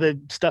a lot of the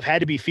stuff had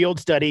to be field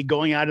study,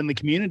 going out in the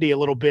community a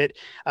little bit.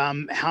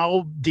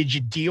 How did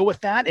you deal with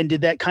that? And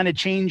did that kind of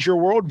change your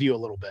worldview a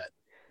little bit?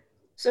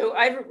 So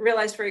I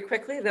realized very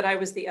quickly that I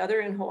was the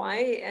other in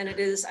Hawaii. And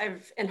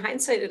in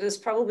hindsight, it is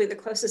probably the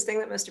closest thing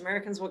that most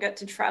Americans will get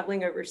to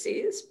traveling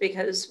overseas,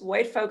 because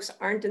white folks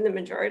aren't in the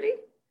majority.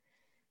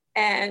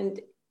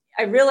 And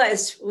I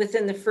realized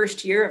within the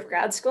first year of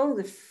grad school,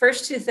 the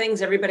first 2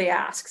 things everybody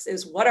asks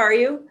is, what are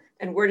you?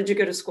 And where did you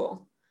go to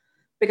school?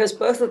 Because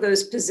both of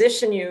those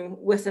position you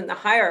within the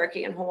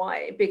hierarchy in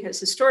Hawaii, because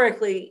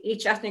historically,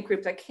 each ethnic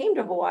group that came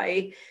to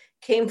Hawaii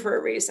came for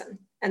a reason,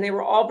 and they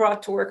were all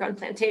brought to work on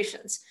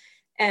plantations.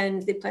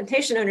 And the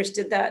plantation owners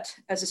did that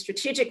as a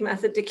strategic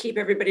method to keep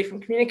everybody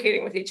from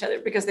communicating with each other,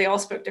 because they all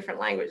spoke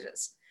different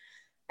languages.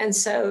 And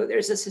so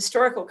there's this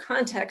historical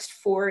context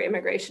for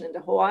immigration into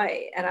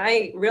Hawaii. And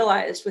I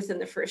realized within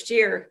the first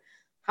year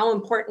how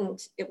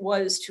important it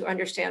was to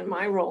understand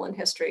my role in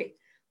history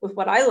with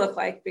what I look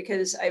like,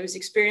 because I was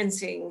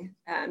experiencing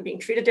being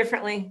treated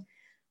differently.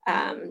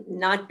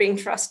 not being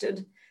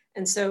trusted.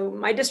 And so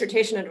my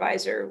dissertation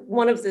advisor,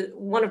 one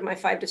of my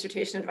 5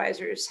 dissertation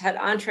advisors, had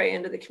entree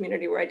into the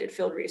community where I did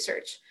field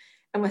research.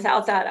 And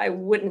without that, I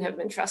wouldn't have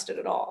been trusted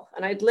at all.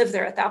 And I'd lived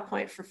there at that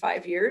point for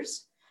 5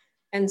 years.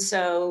 And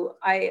so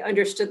I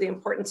understood the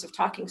importance of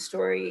talking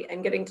story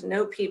and getting to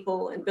know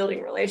people and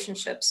building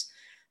relationships.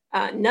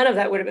 None of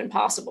that would have been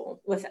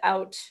possible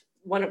without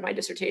one of my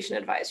dissertation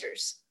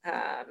advisors,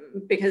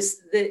 because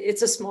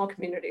it's a small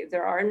community.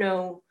 There are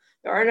no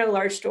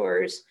large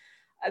stores.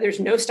 There's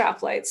no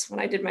stoplights when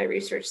I did my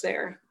research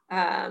there.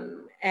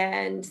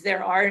 And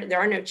there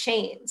are no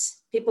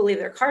chains. People leave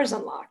their cars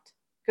unlocked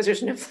because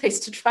there's no place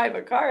to drive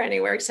a car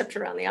anywhere except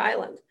around the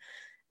island.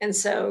 And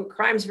so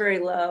crime's very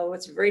low.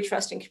 It's a very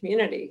trusting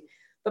community.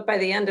 But by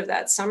the end of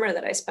that summer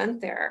that I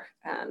spent there,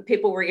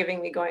 people were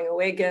giving me going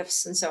away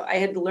gifts. And so I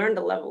had learned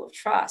a level of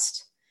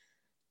trust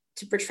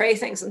to portray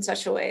things in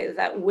such a way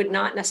that would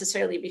not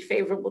necessarily be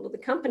favorable to the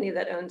company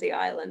that owned the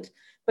island,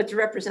 but to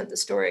represent the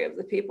story of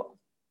the people.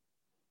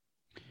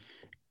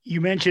 You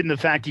mentioned the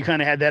fact you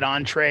kind of had that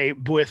entree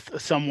with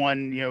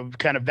someone,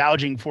 kind of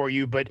vouching for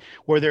you, but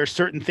were there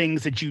certain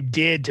things that you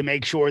did to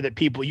make sure that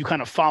you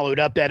kind of followed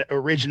up that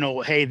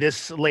original, hey,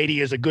 this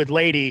lady is a good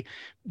lady,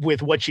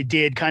 with what you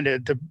did kind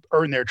of to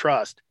earn their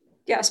trust?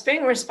 Yes,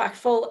 being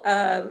respectful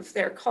of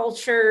their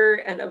culture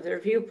and of their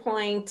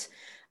viewpoint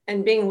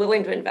and being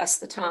willing to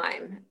invest the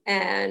time.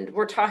 And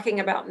we're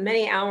talking about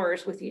many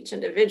hours with each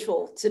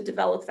individual to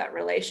develop that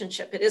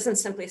relationship. It isn't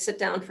simply sit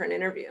down for an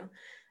interview.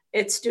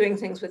 It's doing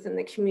things within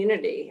the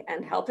community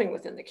and helping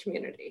within the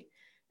community.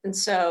 And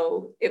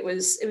so it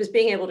was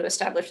being able to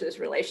establish those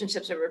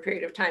relationships over a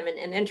period of time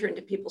and enter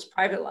into people's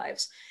private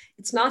lives.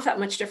 It's not that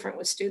much different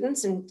with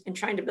students and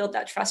trying to build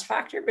that trust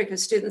factor,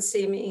 because students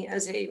see me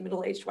as a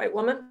middle-aged white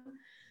woman.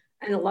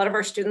 And a lot of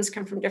our students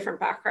come from different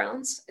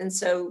backgrounds. And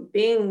so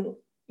being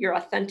your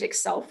authentic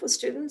self with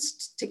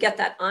students to get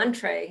that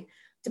entree,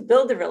 to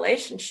build the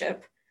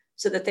relationship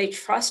so that they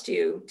trust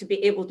you to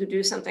be able to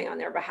do something on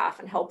their behalf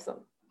and help them.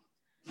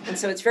 And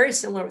so it's very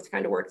similar with the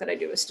kind of work that I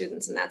do with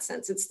students in that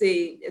sense. It's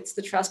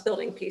the trust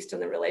building piece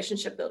and the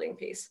relationship building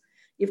piece.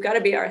 You've got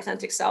to be our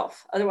authentic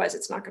self. Otherwise,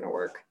 it's not going to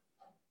work.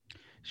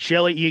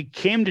 Shelly, you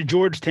came to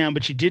Georgetown,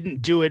 but you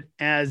didn't do it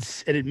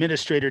as an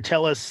administrator.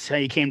 Tell us how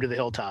you came to the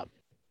Hilltop.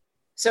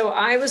 So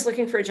I was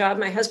looking for a job.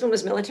 My husband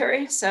was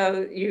military.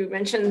 So you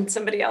mentioned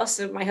somebody else.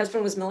 So my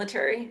husband was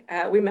military.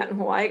 We met in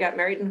Hawaii, got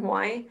married in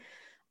Hawaii.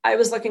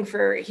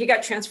 He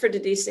got transferred to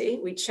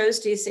DC. We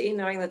chose DC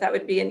knowing that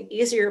would be an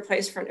easier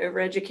place for an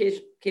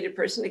overeducated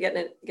person to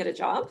get a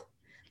job.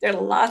 There are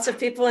lots of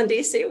people in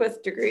DC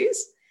with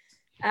degrees.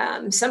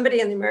 Somebody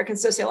in the American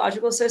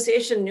Sociological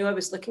Association knew I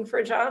was looking for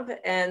a job,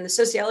 and the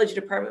sociology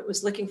department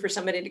was looking for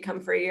somebody to come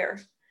for a year.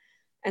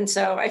 And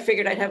so I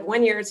figured I'd have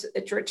 1 year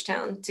at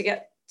Georgetown to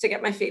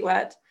get my feet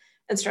wet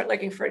and start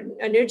looking for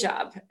a new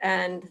job.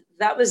 And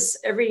that was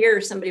every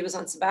year somebody was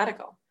on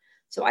sabbatical.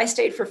 So I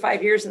stayed for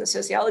 5 years in the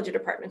sociology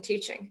department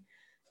teaching.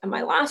 And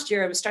my last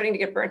year, I was starting to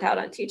get burnt out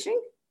on teaching.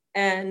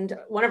 And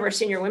one of our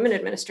senior women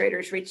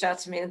administrators reached out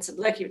to me and said,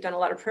 look, you've done a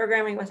lot of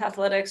programming with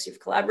athletics. You've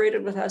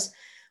collaborated with us.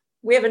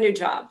 We have a new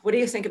job. What do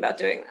you think about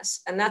doing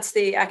this? And that's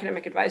the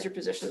academic advisor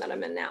position that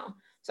I'm in now.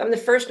 So I'm the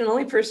first and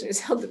only person who's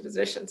held the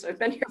position. So I've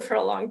been here for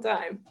a long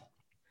time.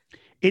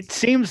 It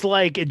seems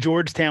like at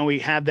Georgetown, we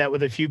have that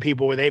with a few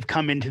people where they've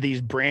come into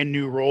these brand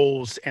new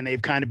roles and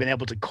they've kind of been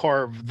able to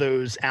carve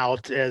those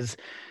out as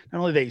not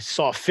only they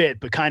saw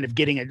fit, but kind of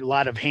getting a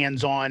lot of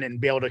hands-on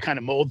and be able to kind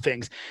of mold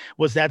things.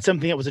 Was that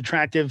something that was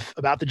attractive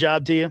about the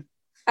job to you?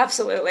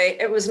 Absolutely.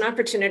 It was an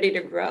opportunity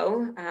to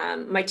grow.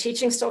 My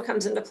teaching still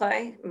comes into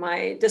play.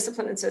 My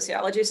discipline in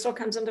sociology still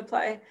comes into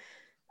play.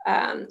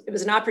 It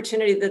was an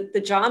opportunity that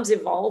the jobs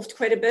evolved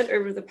quite a bit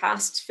over the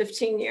past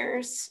 15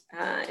 years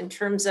in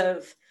terms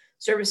of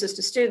services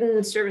to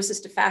students,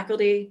 services to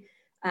faculty,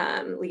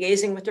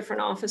 liaising with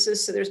different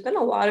offices. So there's been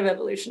a lot of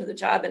evolution of the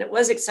job, and it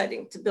was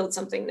exciting to build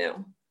something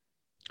new.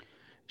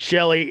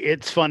 Shelly,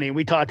 it's funny.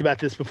 We talked about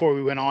this before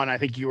we went on. I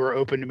think you were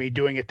open to me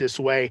doing it this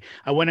way.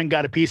 I went and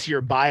got a piece of your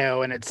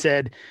bio, and it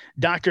said,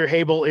 Dr.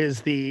 Habel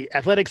is the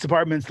athletics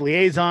department's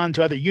liaison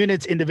to other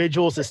units,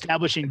 individuals,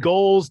 establishing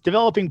goals,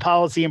 developing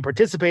policy, and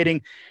participating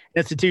in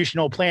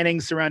institutional planning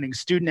surrounding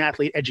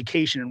student-athlete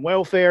education and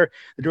welfare.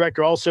 The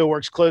director also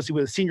works closely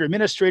with senior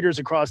administrators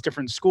across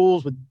different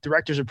schools with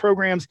directors of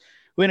programs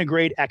who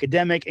integrate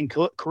academic and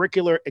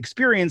curricular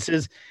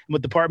experiences and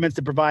with departments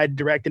that provide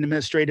direct and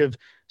administrative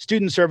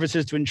student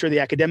services to ensure the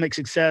academic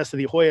success of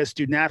the Hoya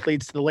student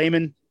athletes. To the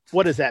layman,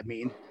 what does that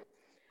mean?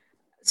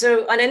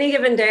 So on any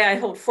given day, I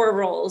hold 4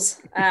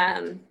 roles.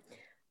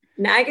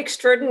 NAG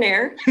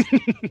extraordinaire,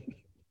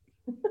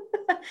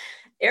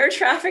 air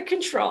traffic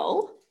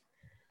control.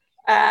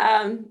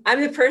 I'm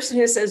the person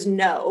who says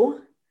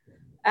no.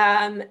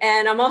 And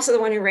I'm also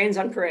the one who rains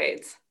on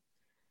parades.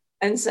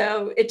 And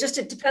so it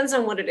depends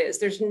on what it is.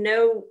 There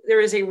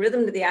is a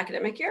rhythm to the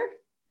academic year,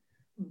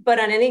 but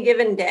on any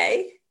given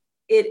day,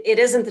 it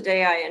isn't the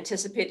day I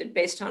anticipated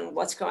based on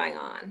what's going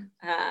on.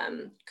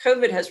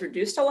 COVID has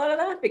reduced a lot of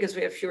that because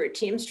we have fewer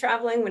teams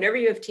traveling. Whenever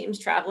you have teams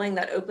traveling,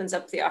 that opens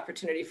up the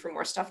opportunity for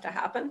more stuff to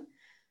happen.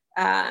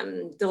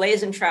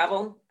 Delays in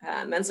travel.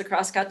 Men's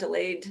lacrosse got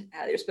delayed.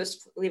 They were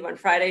supposed to leave on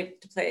Friday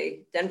to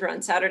play Denver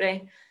on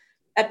Saturday.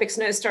 Epic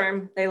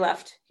snowstorm. They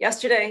left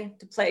yesterday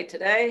to play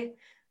today.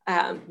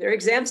 Their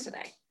exams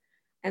today.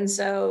 And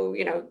so,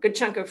 a good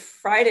chunk of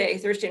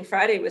Thursday and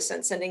Friday was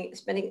sending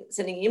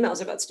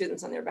emails about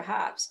students on their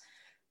behalves.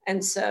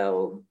 And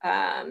so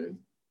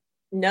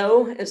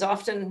no is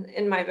often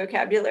in my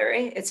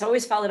vocabulary. It's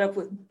always followed up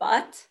with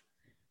but,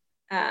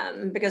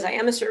 because I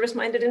am a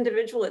service-minded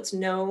individual. It's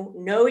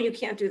no, you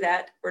can't do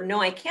that, or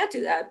no, I can't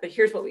do that, but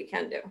here's what we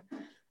can do.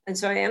 And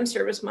so I am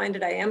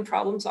service-minded. I am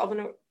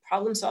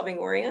problem-solving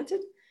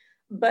oriented.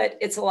 But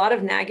it's a lot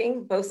of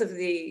nagging, both of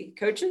the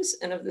coaches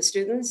and of the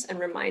students, and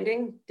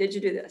reminding, did you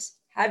do this?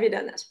 Have you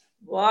done this?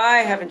 Why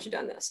haven't you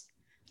done this?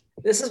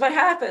 This is what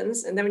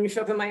happens. And then when you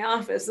show up in my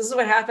office, this is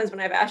what happens when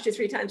I've asked you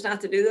 3 times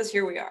not to do this,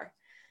 here we are.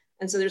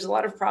 And so there's a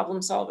lot of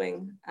problem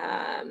solving.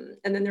 And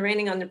then the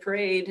raining on the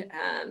parade,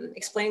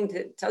 explaining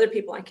to other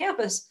people on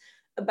campus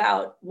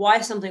about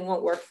why something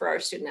won't work for our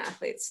student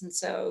athletes. And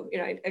so,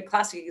 a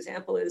classic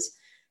example is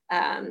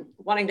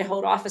wanting to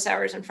hold office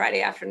hours on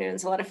Friday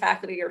afternoons. A lot of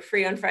faculty are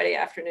free on Friday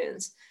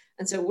afternoons.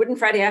 And so wouldn't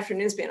Friday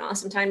afternoons be an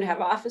awesome time to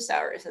have office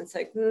hours? And it's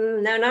like,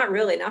 no, not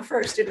really, not for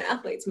our student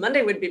athletes.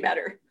 Monday would be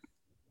better.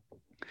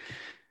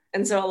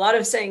 And so a lot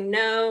of saying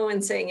no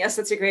and saying, yes,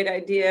 that's a great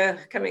idea,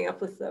 coming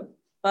up with the,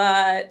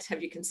 but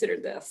have you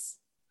considered this?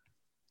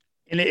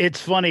 And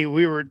it's funny,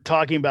 we were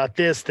talking about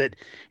this, that,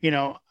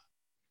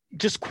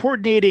 just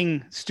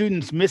coordinating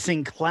students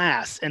missing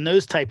class and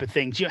those type of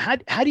things.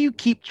 How do you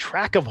keep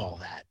track of all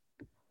that?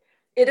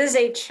 It is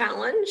a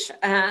challenge.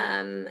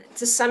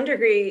 To some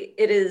degree,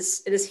 it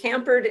is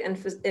hampered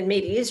and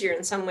made easier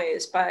in some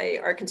ways by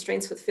our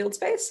constraints with field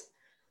space.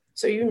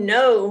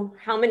 So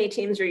how many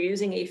teams are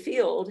using a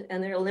field,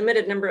 and there are a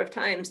limited number of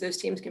times those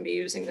teams can be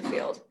using the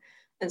field.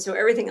 And so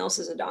everything else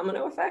is a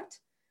domino effect.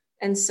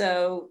 And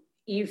so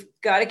you've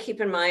got to keep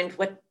in mind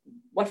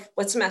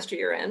what semester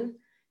you're in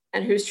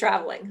and who's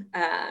traveling.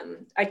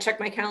 I check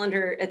my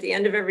calendar at the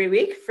end of every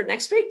week for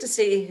next week to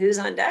see who's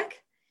on deck.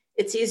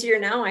 It's easier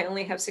now. I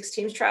only have 6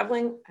 teams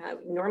traveling.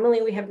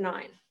 Normally we have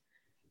 9.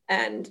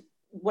 And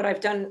what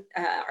I've done,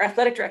 our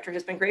athletic director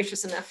has been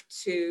gracious enough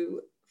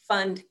to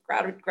fund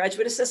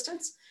graduate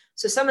assistants.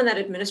 So some of that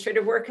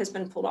administrative work has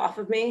been pulled off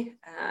of me.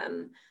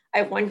 I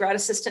have 1 grad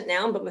assistant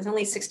now, but with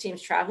only 6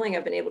 teams traveling,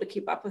 I've been able to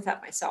keep up with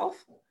that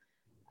myself.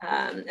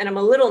 And I'm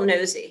a little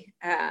nosy.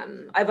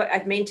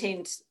 I've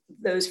maintained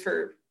those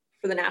for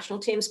the national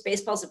teams.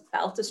 Baseball's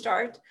about to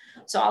start.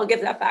 So I'll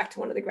give that back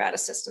to one of the grad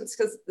assistants,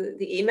 because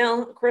the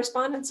email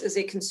correspondence is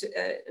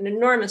an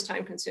enormous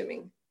time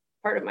consuming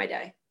part of my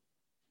day.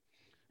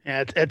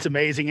 Yeah, that's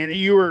amazing. And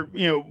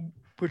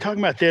we're talking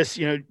about this,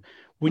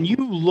 when you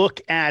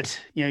look at,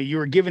 you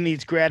were given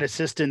these grad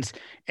assistants,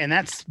 and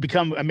that's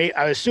become,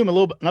 I assume,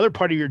 another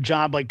part of your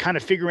job, like kind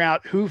of figuring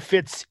out who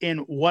fits in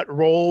what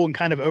role and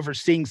kind of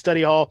overseeing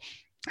study hall.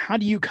 How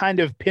do you kind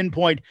of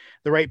pinpoint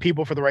the right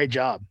people for the right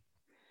job?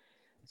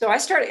 So I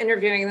started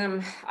interviewing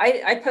them.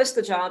 I post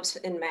the jobs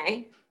in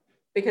May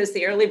because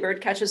the early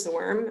bird catches the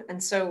worm.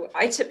 And so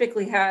I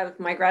typically have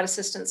my grad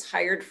assistants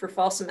hired for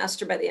fall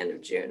semester by the end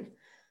of June.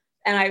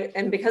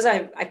 And because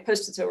I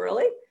posted so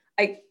early,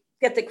 I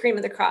get the cream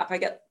of the crop. I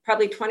get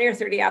probably 20 or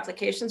 30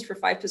 applications for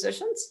 5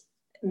 positions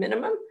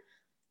minimum.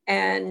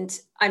 And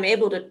I'm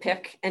able to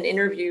pick and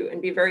interview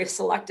and be very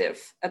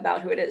selective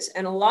about who it is.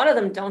 And a lot of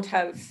them don't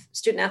have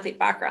student athlete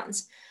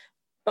backgrounds,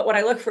 but what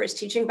I look for is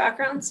teaching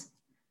backgrounds.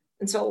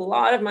 And so a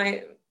lot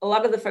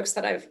of the folks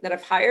that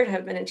I've hired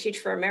have been in Teach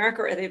for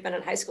America, or they've been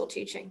in high school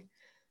teaching.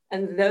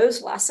 And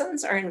those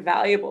lessons are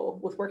invaluable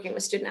with working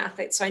with student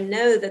athletes. So I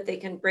know that they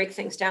can break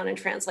things down and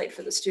translate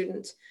for the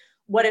student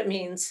what it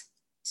means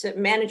to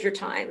manage your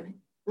time,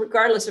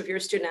 regardless of you're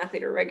a student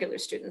athlete or regular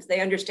students.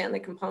 They understand the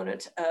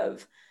component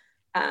of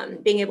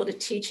being able to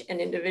teach an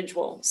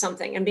individual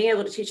something and being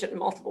able to teach it in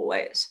multiple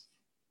ways.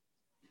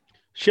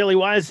 Shelly,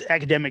 why is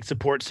academic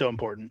support so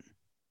important?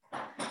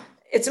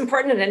 It's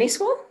important at any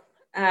school.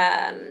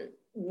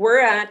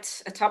 We're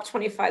at a top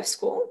 25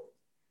 school,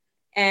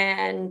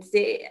 and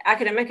the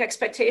academic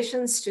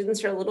expectations,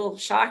 students are a little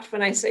shocked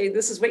when I say,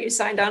 this is what you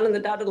signed on in the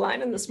dotted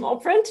line in the small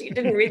print. You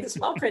didn't read the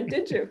small print,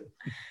 did you?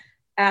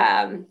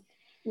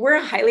 We're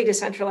a highly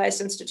decentralized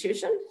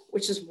institution,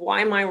 which is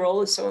why my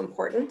role is so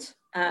important.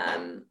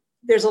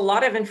 There's a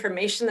lot of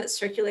information that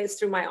circulates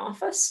through my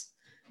office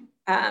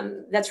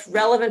that's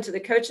relevant to the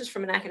coaches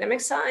from an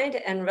academic side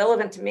and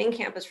relevant to main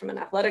campus from an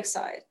athletic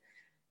side.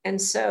 And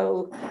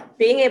so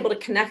being able to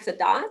connect the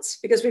dots,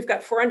 because we've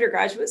got 4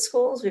 undergraduate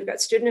schools, we've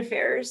got student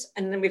affairs,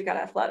 and then we've got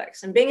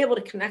athletics, and being able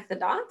to connect the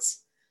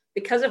dots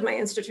because of my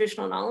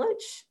institutional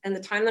knowledge and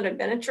the time that I've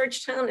been at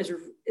Georgetown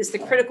is the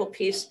critical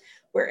piece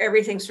where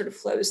everything sort of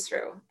flows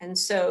through. And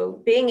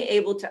so being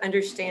able to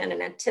understand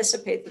and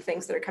anticipate the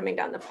things that are coming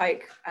down the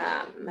pike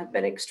have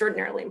been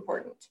extraordinarily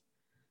important.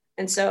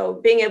 And so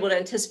being able to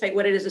anticipate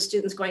what it is a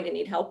student's going to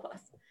need help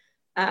with,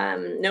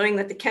 knowing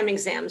that the chem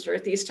exams are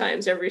at these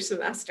times every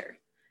semester,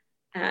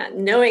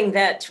 knowing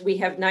that we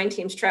have 9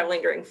 teams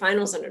traveling during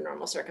finals under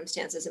normal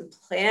circumstances and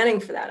planning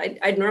for that.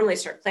 I'd normally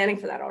start planning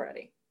for that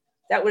already.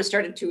 That would have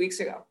started 2 weeks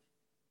ago.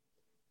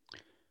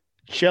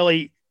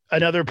 Shelly,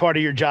 another part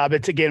of your job,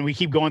 it's again, we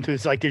keep going through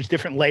this, like there's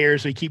different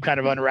layers. We keep kind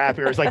of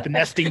unwrapping. It's like the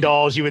nesting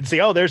dolls. You would say,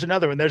 oh, there's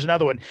another one. There's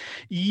another one.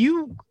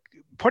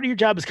 Part of your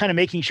job is kind of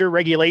making sure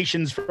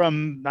regulations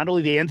from not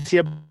only the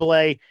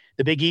NCAA,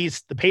 the Big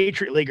East, the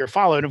Patriot League are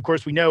followed. And of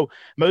course, we know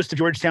most of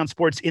Georgetown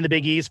sports in the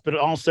Big East, but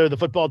also the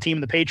football team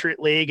in the Patriot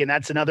League. And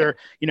that's another,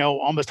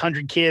 almost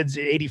 100 kids,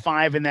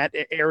 85 in that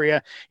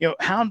area.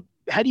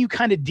 How do you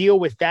kind of deal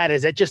with that?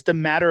 Is that just a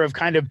matter of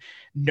kind of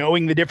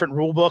knowing the different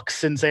rule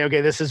books and say,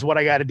 okay, this is what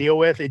I got to deal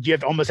with? Do you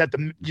almost have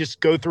to just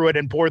go through it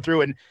and pour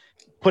through and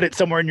put it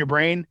somewhere in your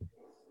brain?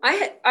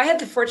 I had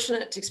the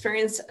fortunate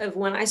experience of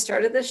when I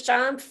started this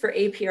job for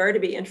APR to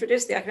be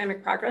introduced, the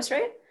academic progress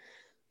rate.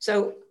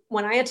 So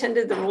when I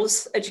attended the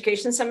rules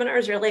education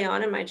seminars early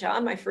on in my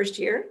job, my first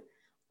year,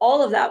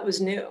 all of that was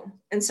new.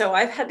 And so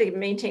I've had to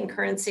maintain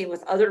currency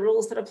with other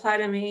rules that apply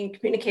to me,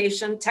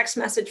 communication, text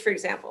message, for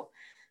example.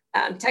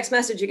 Text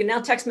message, you can now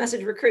text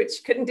message recruits.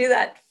 You couldn't do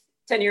that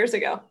 10 years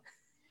ago.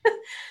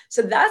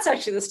 So that's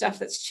actually the stuff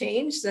that's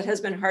changed that has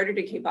been harder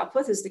to keep up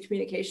with is the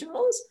communication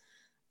rules.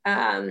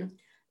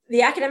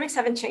 The academics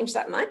haven't changed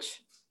that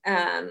much.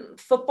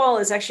 Football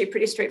is actually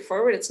pretty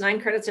straightforward. It's 9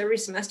 credits every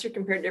semester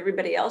compared to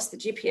everybody else. The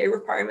GPA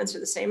requirements are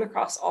the same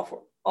across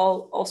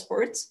all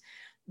sports.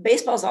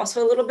 Baseball is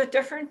also a little bit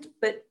different,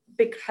 but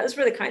because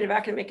we're the kind of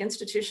academic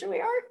institution we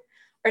are,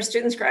 our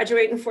students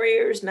graduate in 4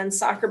 years. Men's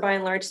soccer, by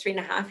and large,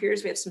 3.5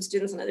 years. We have some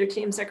students on other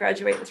teams that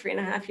graduate in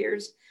 3.5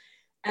 years.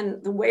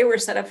 And the way we're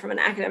set up from an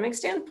academic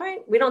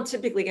standpoint, we don't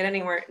typically get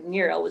anywhere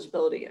near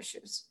eligibility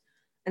issues.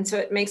 And so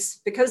it makes,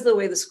 because of the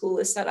way the school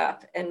is set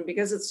up and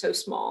because it's so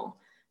small,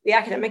 the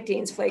academic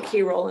deans play a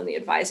key role in the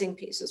advising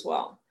piece as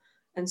well.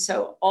 And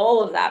so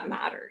all of that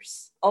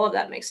matters. All of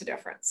that makes a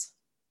difference.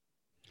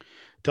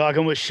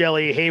 Talking with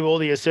Shelly Habel,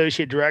 the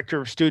Associate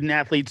Director of Student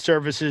Athlete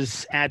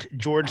Services at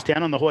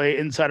Georgetown on the Hoya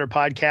Insider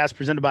Podcast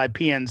presented by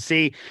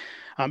PNC.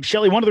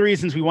 Shelly, one of the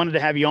reasons we wanted to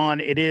have you on,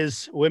 it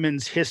is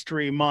Women's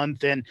History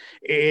Month, and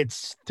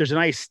there's a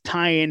nice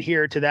tie-in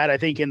here to that, I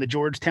think, in the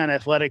Georgetown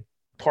Athletic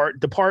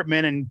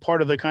department and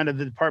part of the kind of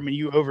the department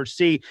you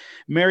oversee.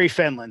 Mary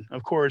Fenlon,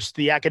 of course,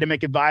 the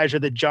academic advisor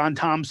that John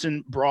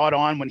Thompson brought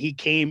on when he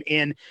came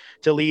in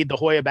to lead the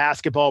Hoya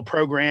basketball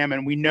program.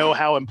 And we know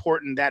how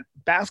important that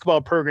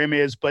basketball program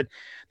is, but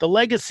the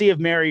legacy of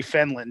Mary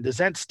Fenlon, is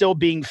that still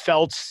being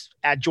felt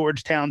at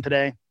Georgetown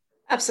today?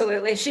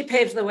 Absolutely. She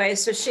paved the way.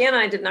 So she and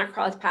I did not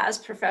cross paths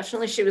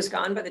professionally. She was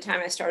gone by the time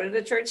I started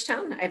at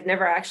Georgetown. I've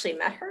never actually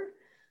met her,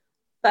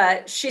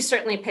 but she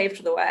certainly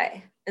paved the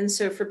way. And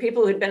so for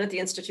people who'd been at the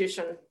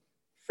institution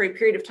for a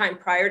period of time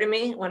prior to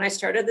me, when I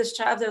started this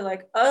job, they're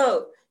like,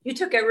 oh, you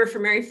took over for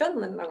Mary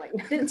Fenlon. And I'm like,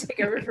 no, I didn't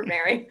take over for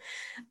Mary.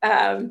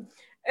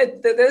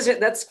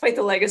 That's quite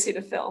the legacy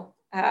to fill.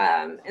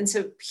 And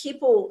so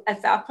people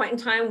at that point in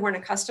time weren't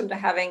accustomed to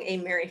having a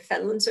Mary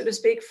Fenlon, so to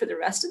speak, for the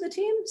rest of the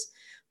teams,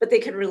 but they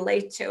could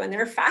relate to. And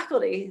there are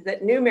faculty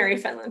that knew Mary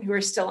Fenlon who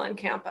are still on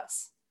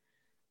campus.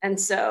 And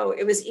so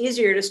it was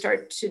easier to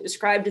start to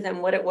describe to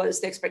them what it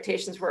was, the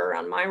expectations were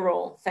around my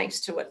role,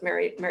 thanks to what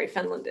Mary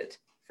Fenlon did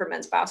for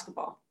men's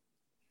basketball.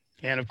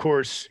 And of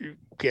course,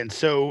 again,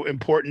 so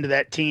important to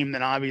that team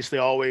that obviously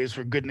always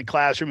were good in the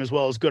classroom as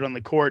well as good on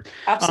the court.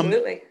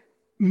 Absolutely.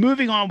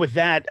 Moving on with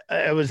that,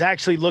 I was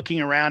actually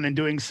looking around and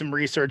doing some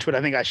research, but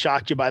I think I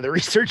shocked you by the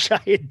research I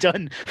had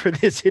done for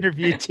this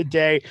interview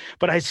today.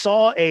 But I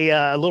saw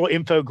a little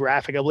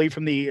infographic, I believe,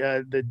 from the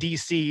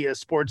DC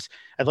Sports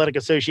Athletic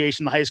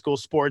Association, the high school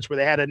sports, where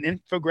they had an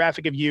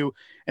infographic of you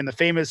and the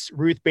famous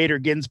Ruth Bader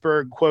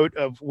Ginsburg quote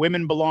of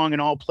 "Women belong in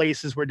all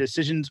places where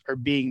decisions are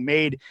being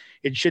made.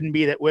 It shouldn't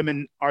be that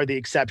women are the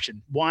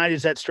exception." Why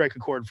does that strike a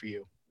chord for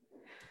you?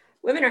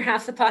 Women are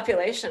half the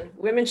population.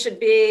 Women should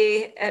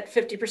be at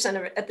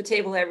 50% at the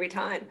table every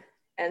time.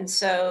 And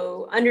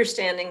so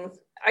understanding,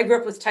 I grew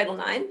up with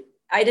Title IX.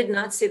 I did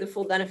not see the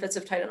full benefits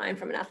of Title IX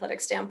from an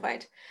athletic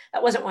standpoint.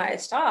 That wasn't why I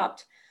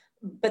stopped,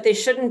 but they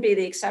shouldn't be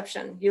the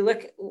exception. You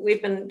look,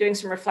 we've been doing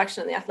some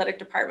reflection in the athletic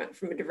department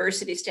from a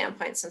diversity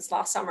standpoint since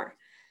last summer.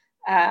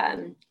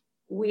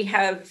 We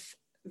have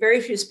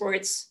very few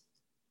sports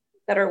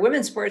that are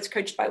women's sports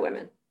coached by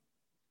women.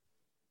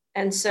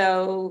 And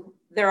so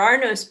there are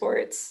no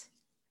sports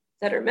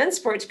that are men's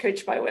sports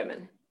coached by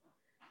women.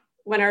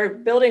 When our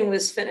building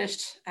was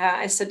finished,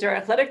 I said to our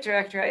athletic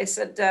director, I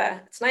said,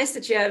 it's nice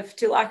that you have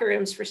 2 locker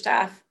rooms for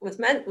staff with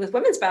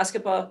women's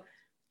basketball.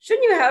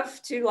 Shouldn't you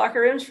have 2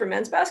 locker rooms for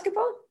men's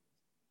basketball?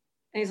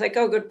 And he's like,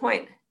 oh, good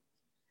point.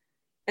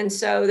 And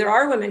so there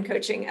are women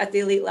coaching at the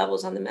elite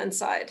levels on the men's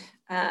side.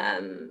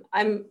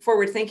 I'm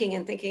forward thinking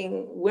and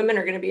thinking women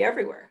are going to be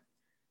everywhere.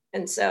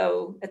 And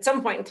so at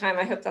some point in time,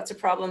 I hope that's a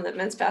problem that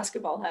men's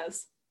basketball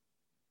has.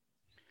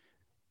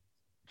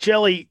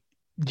 Shelly,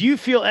 do you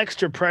feel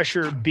extra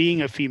pressure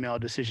being a female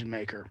decision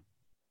maker?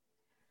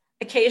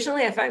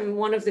 Occasionally, if I'm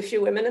one of the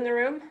few women in the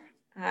room,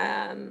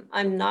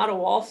 I'm not a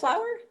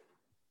wallflower.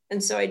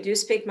 And so I do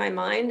speak my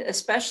mind,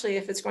 especially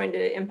if it's going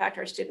to impact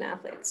our student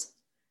athletes.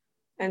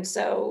 And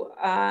so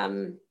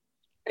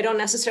I don't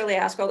necessarily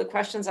ask all the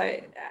questions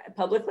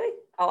publicly.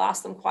 I'll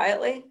ask them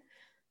quietly,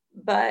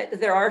 but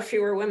there are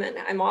fewer women.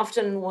 I'm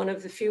often one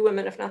of the few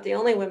women, if not the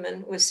only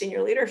women, with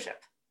senior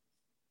leadership.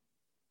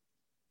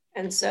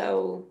 And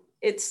so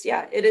it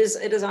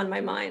is on my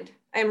mind.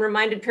 I am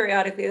reminded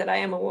periodically that I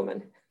am a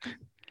woman.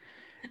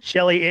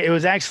 Shelly, it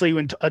was actually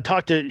when I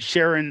talked to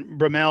Sharon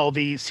Brummel,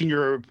 the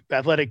senior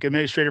athletic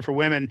administrator for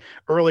women,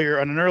 earlier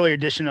on an earlier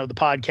edition of the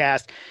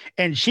podcast,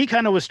 and she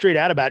kind of was straight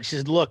out about it. She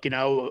said, look,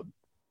 to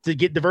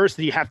get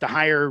diversity, you have to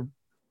hire,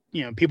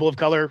 people of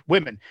color,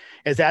 women.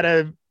 Is that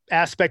a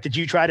aspect that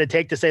you try to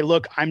take to say,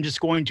 look, I'm just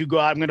going to go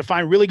out, I'm going to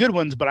find really good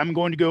ones, but I'm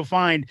going to go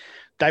find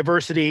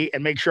diversity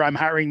and make sure I'm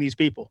hiring these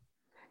people?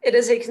 It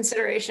is a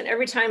consideration.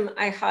 Every time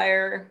I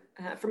hire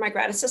for my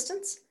grad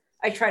assistants,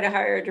 I try to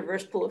hire a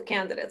diverse pool of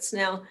candidates.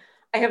 Now,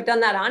 I have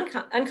done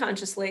that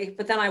unconsciously,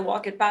 but then I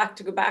walk it back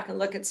to go back and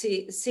look and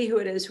see who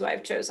it is who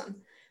I've chosen.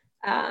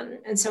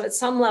 And so at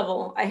some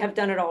level, I have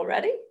done it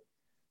already.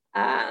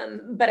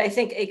 But I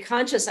think a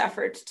conscious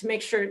effort to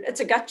make sure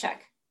it's a gut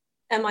check.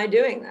 Am I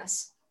doing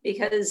this?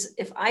 Because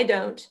if I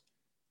don't,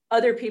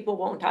 other people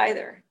won't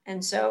either.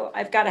 And so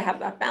I've got to have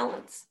that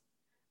balance.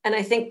 And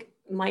I think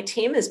my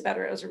team is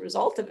better as a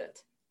result of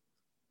it.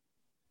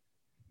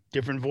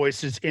 Different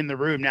voices in the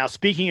room. Now,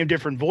 speaking of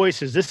different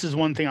voices, this is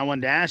one thing I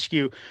wanted to ask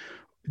you.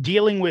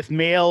 Dealing with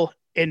male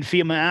and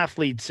female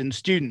athletes and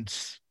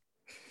students,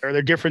 are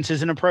there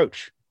differences in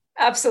approach?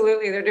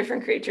 Absolutely. They're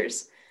different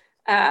creatures.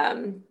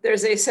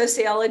 There's a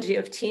sociology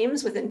of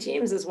teams within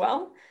teams as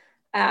well.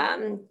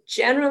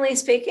 Generally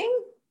speaking,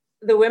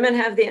 the women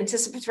have the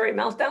anticipatory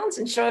meltdowns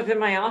and show up in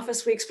my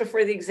office weeks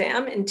before the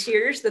exam in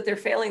tears that they're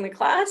failing the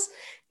class,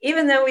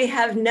 even though we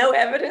have no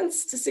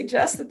evidence to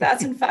suggest that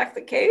that's in fact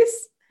the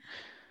case.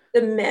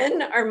 The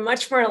men are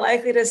much more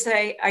likely to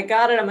say, I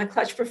got it, I'm a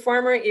clutch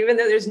performer, even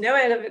though there's no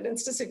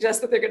evidence to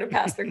suggest that they're going to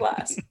pass their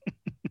class.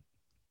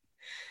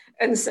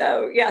 And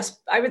so, yes,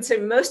 I would say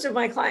most of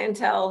my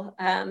clientele,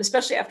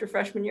 especially after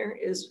freshman year,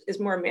 is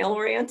more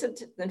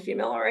male-oriented than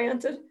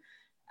female-oriented.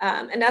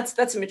 And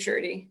that's a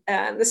maturity.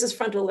 This is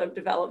frontal lobe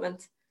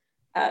development.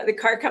 The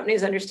car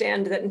companies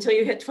understand that until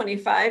you hit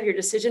 25, your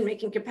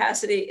decision-making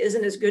capacity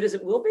isn't as good as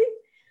it will be,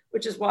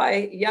 which is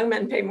why young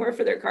men pay more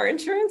for their car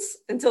insurance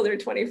until they're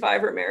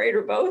 25 or married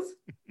or both.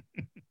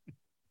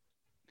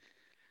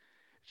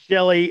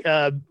 Shelly,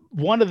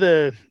 one of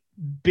the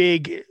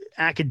big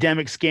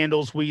academic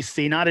scandals we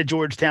see, not at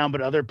Georgetown,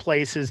 but other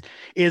places,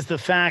 is the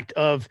fact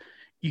of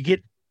you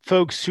get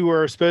folks who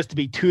are supposed to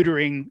be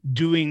tutoring,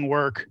 doing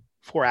work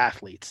for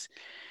athletes.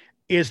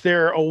 Is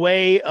there a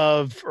way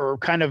of, or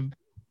kind of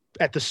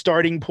at the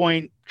starting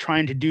point,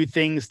 trying to do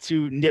things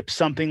to nip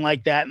something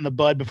like that in the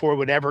bud before it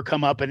would ever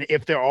come up? And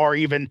if there are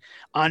even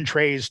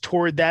entrees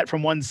toward that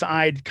from one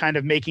side, kind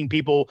of making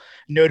people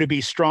know to be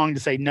strong to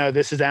say, no,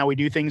 this is how we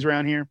do things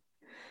around here?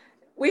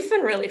 We've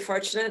been really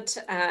fortunate,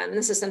 and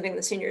this is something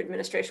the senior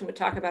administration would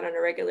talk about on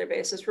a regular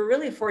basis. We're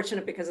really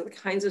fortunate because of the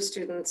kinds of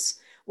students.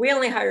 We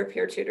only hire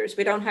peer tutors.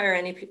 We don't hire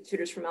any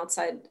tutors from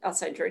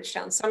outside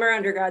Georgetown. Some are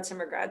undergrad, some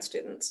are grad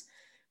students.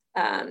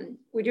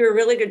 We do a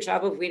really good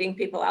job of weeding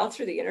people out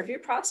through the interview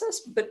process,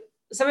 but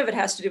some of it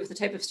has to do with the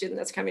type of student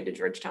that's coming to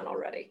Georgetown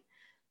already.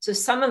 So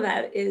some of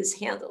that is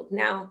handled.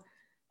 Now,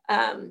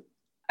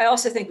 I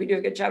also think we do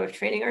a good job of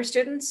training our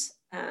students.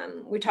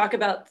 We talk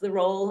about the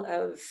role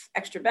of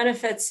extra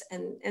benefits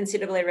and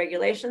NCAA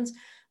regulations,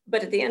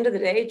 but at the end of the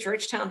day,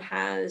 Georgetown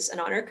has an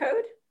honor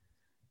code.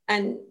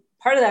 And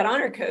part of that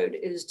honor code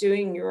is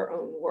doing your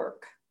own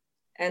work.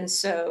 And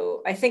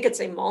so I think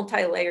it's a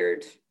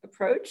multi-layered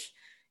approach.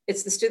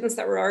 It's the students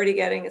that we're already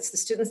getting, it's the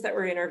students that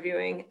we're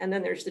interviewing, and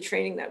then there's the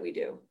training that we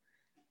do.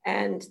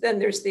 And then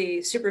there's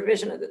the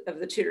supervision of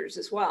the tutors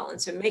as well.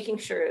 And so making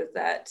sure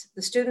that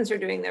the students are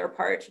doing their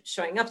part,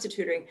 showing up to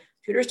tutoring.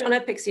 Tutors don't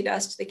have pixie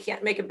dust. They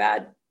can't make a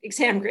bad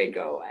exam grade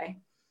go away.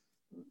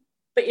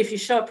 But if you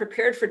show up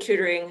prepared for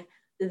tutoring,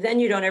 then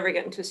you don't ever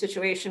get into a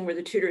situation where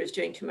the tutor is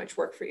doing too much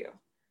work for you.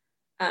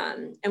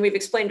 And we've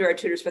explained to our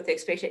tutors what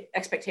the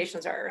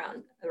expectations are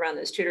around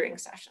those tutoring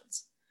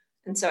sessions.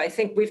 And so I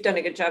think we've done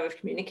a good job of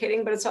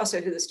communicating, but it's also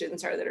who the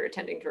students are that are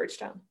attending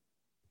Georgetown.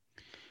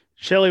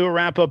 Shelly, we'll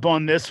wrap up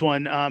on this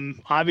one.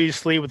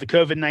 Obviously, with the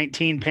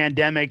COVID-19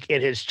 pandemic,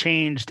 it has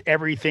changed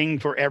everything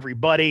for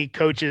everybody.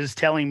 Coaches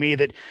telling me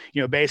that,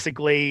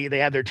 basically they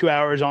have their 2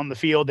 hours on the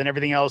field and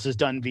everything else is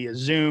done via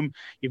Zoom.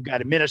 You've got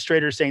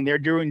administrators saying they're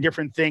doing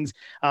different things.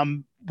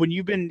 When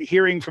you've been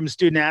hearing from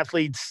student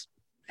athletes,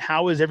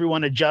 how is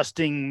everyone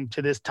adjusting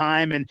to this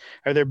time? And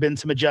have there been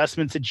some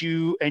adjustments that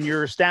you and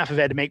your staff have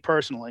had to make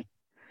personally?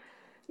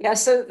 Yeah,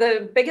 so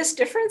the biggest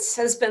difference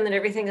has been that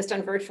everything is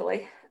done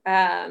virtually.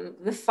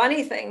 The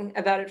funny thing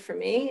about it for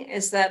me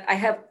is that I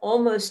have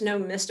almost no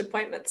missed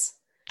appointments.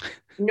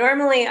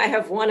 Normally I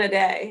have one a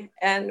day,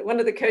 and one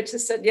of the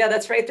coaches said, yeah,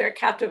 that's right, they're a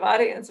captive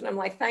audience. And I'm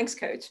like, thanks,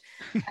 coach.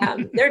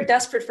 They're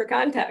desperate for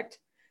contact.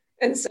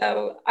 And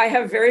so I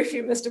have very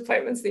few missed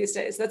appointments these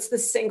days. That's the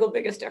single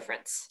biggest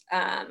difference.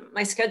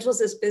 My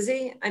schedule's is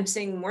busy. I'm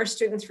seeing more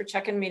students for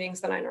check-in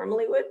meetings than I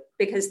normally would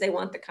because they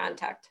want the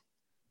contact.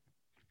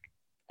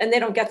 And they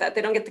don't get that.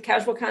 They don't get the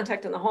casual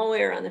contact in the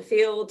hallway or on the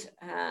field.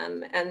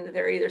 And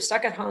they're either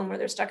stuck at home or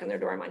they're stuck in their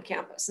dorm on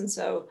campus. And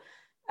so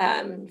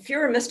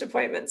fewer missed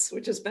appointments,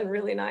 which has been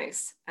really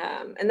nice.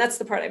 And that's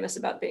the part I miss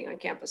about being on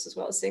campus as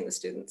well as seeing the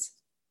students.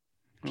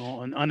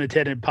 Well, an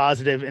unattended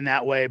positive in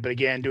that way, but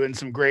again, doing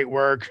some great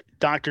work.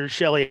 Dr.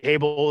 Shelly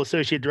Habel,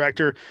 Associate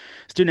Director,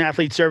 Student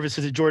Athlete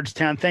Services at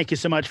Georgetown. Thank you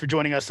so much for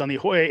joining us on the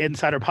Hoya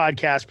Insider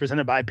Podcast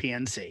presented by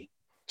PNC.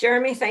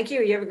 Jeremy, thank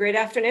you. You have a great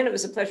afternoon. It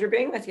was a pleasure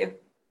being with you.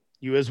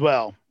 You as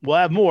well. We'll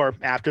have more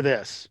after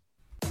this.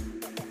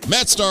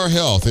 MedStar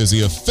Health is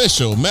the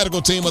official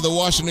medical team of the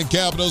Washington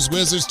Capitals,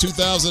 Wizards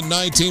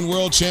 2019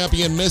 World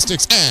Champion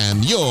Mystics,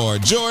 and your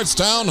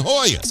Georgetown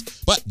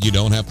Hoyas. But you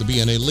don't have to be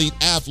an elite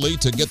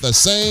athlete to get the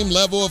same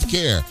level of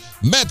care.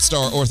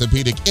 MedStar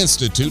Orthopedic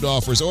Institute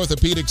offers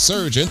orthopedic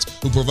surgeons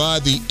who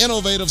provide the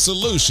innovative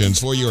solutions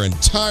for your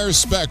entire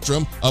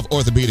spectrum of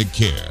orthopedic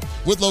care.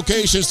 With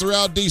locations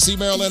throughout D.C.,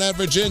 Maryland, and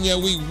Virginia,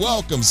 we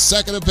welcome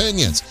second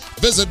opinions.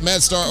 Visit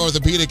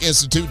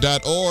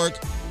MedStarOrthopedicInstitute.org.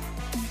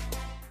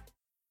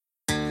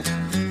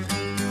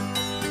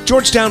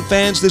 Georgetown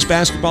fans, this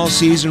basketball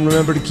season,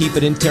 remember to keep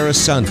it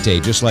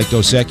interessante, just like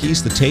Dos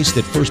Equis, the taste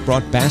that first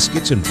brought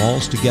baskets and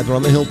balls together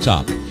on the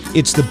hilltop.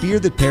 It's the beer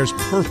that pairs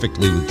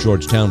perfectly with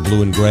Georgetown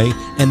Blue and Gray,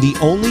 and the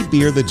only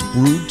beer that's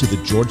brewed to the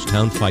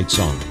Georgetown fight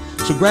song.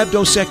 So grab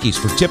Dos Equis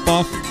for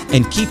tip-off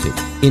and keep it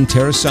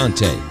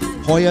interessante.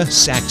 Hoya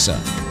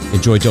Saxa.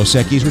 Enjoy Dos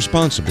Equis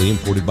responsibly,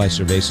 imported by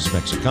Cervezas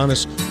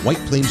Mexicanas,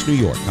 White Plains, New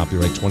York.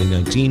 Copyright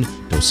 2019,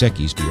 Dos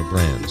Equis Beer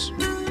Brands.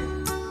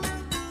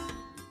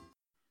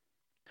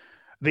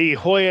 The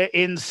Hoya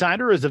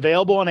Insider is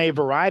available on a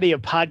variety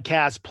of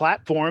podcast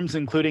platforms,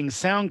 including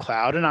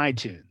SoundCloud and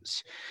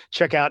iTunes.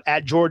 Check out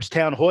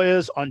 @Georgetown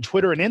Hoyas on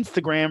Twitter and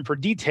Instagram for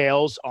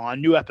details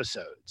on new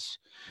episodes.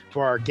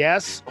 For our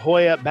guests,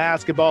 Hoya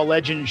basketball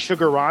legend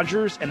Sugar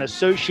Rodgers and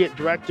Associate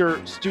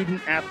Director,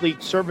 Student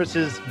Athlete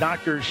Services,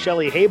 Dr.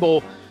 Shelly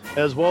Habel,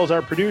 as well as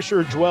our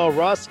producer, Joelle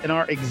Russ, and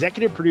our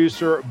executive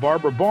producer,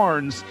 Barbara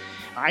Barnes,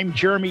 I'm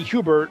Jeremy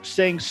Huber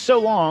saying so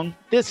long.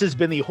 This has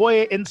been the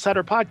Hoya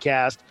Insider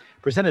Podcast,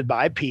 presented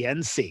by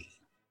PNC.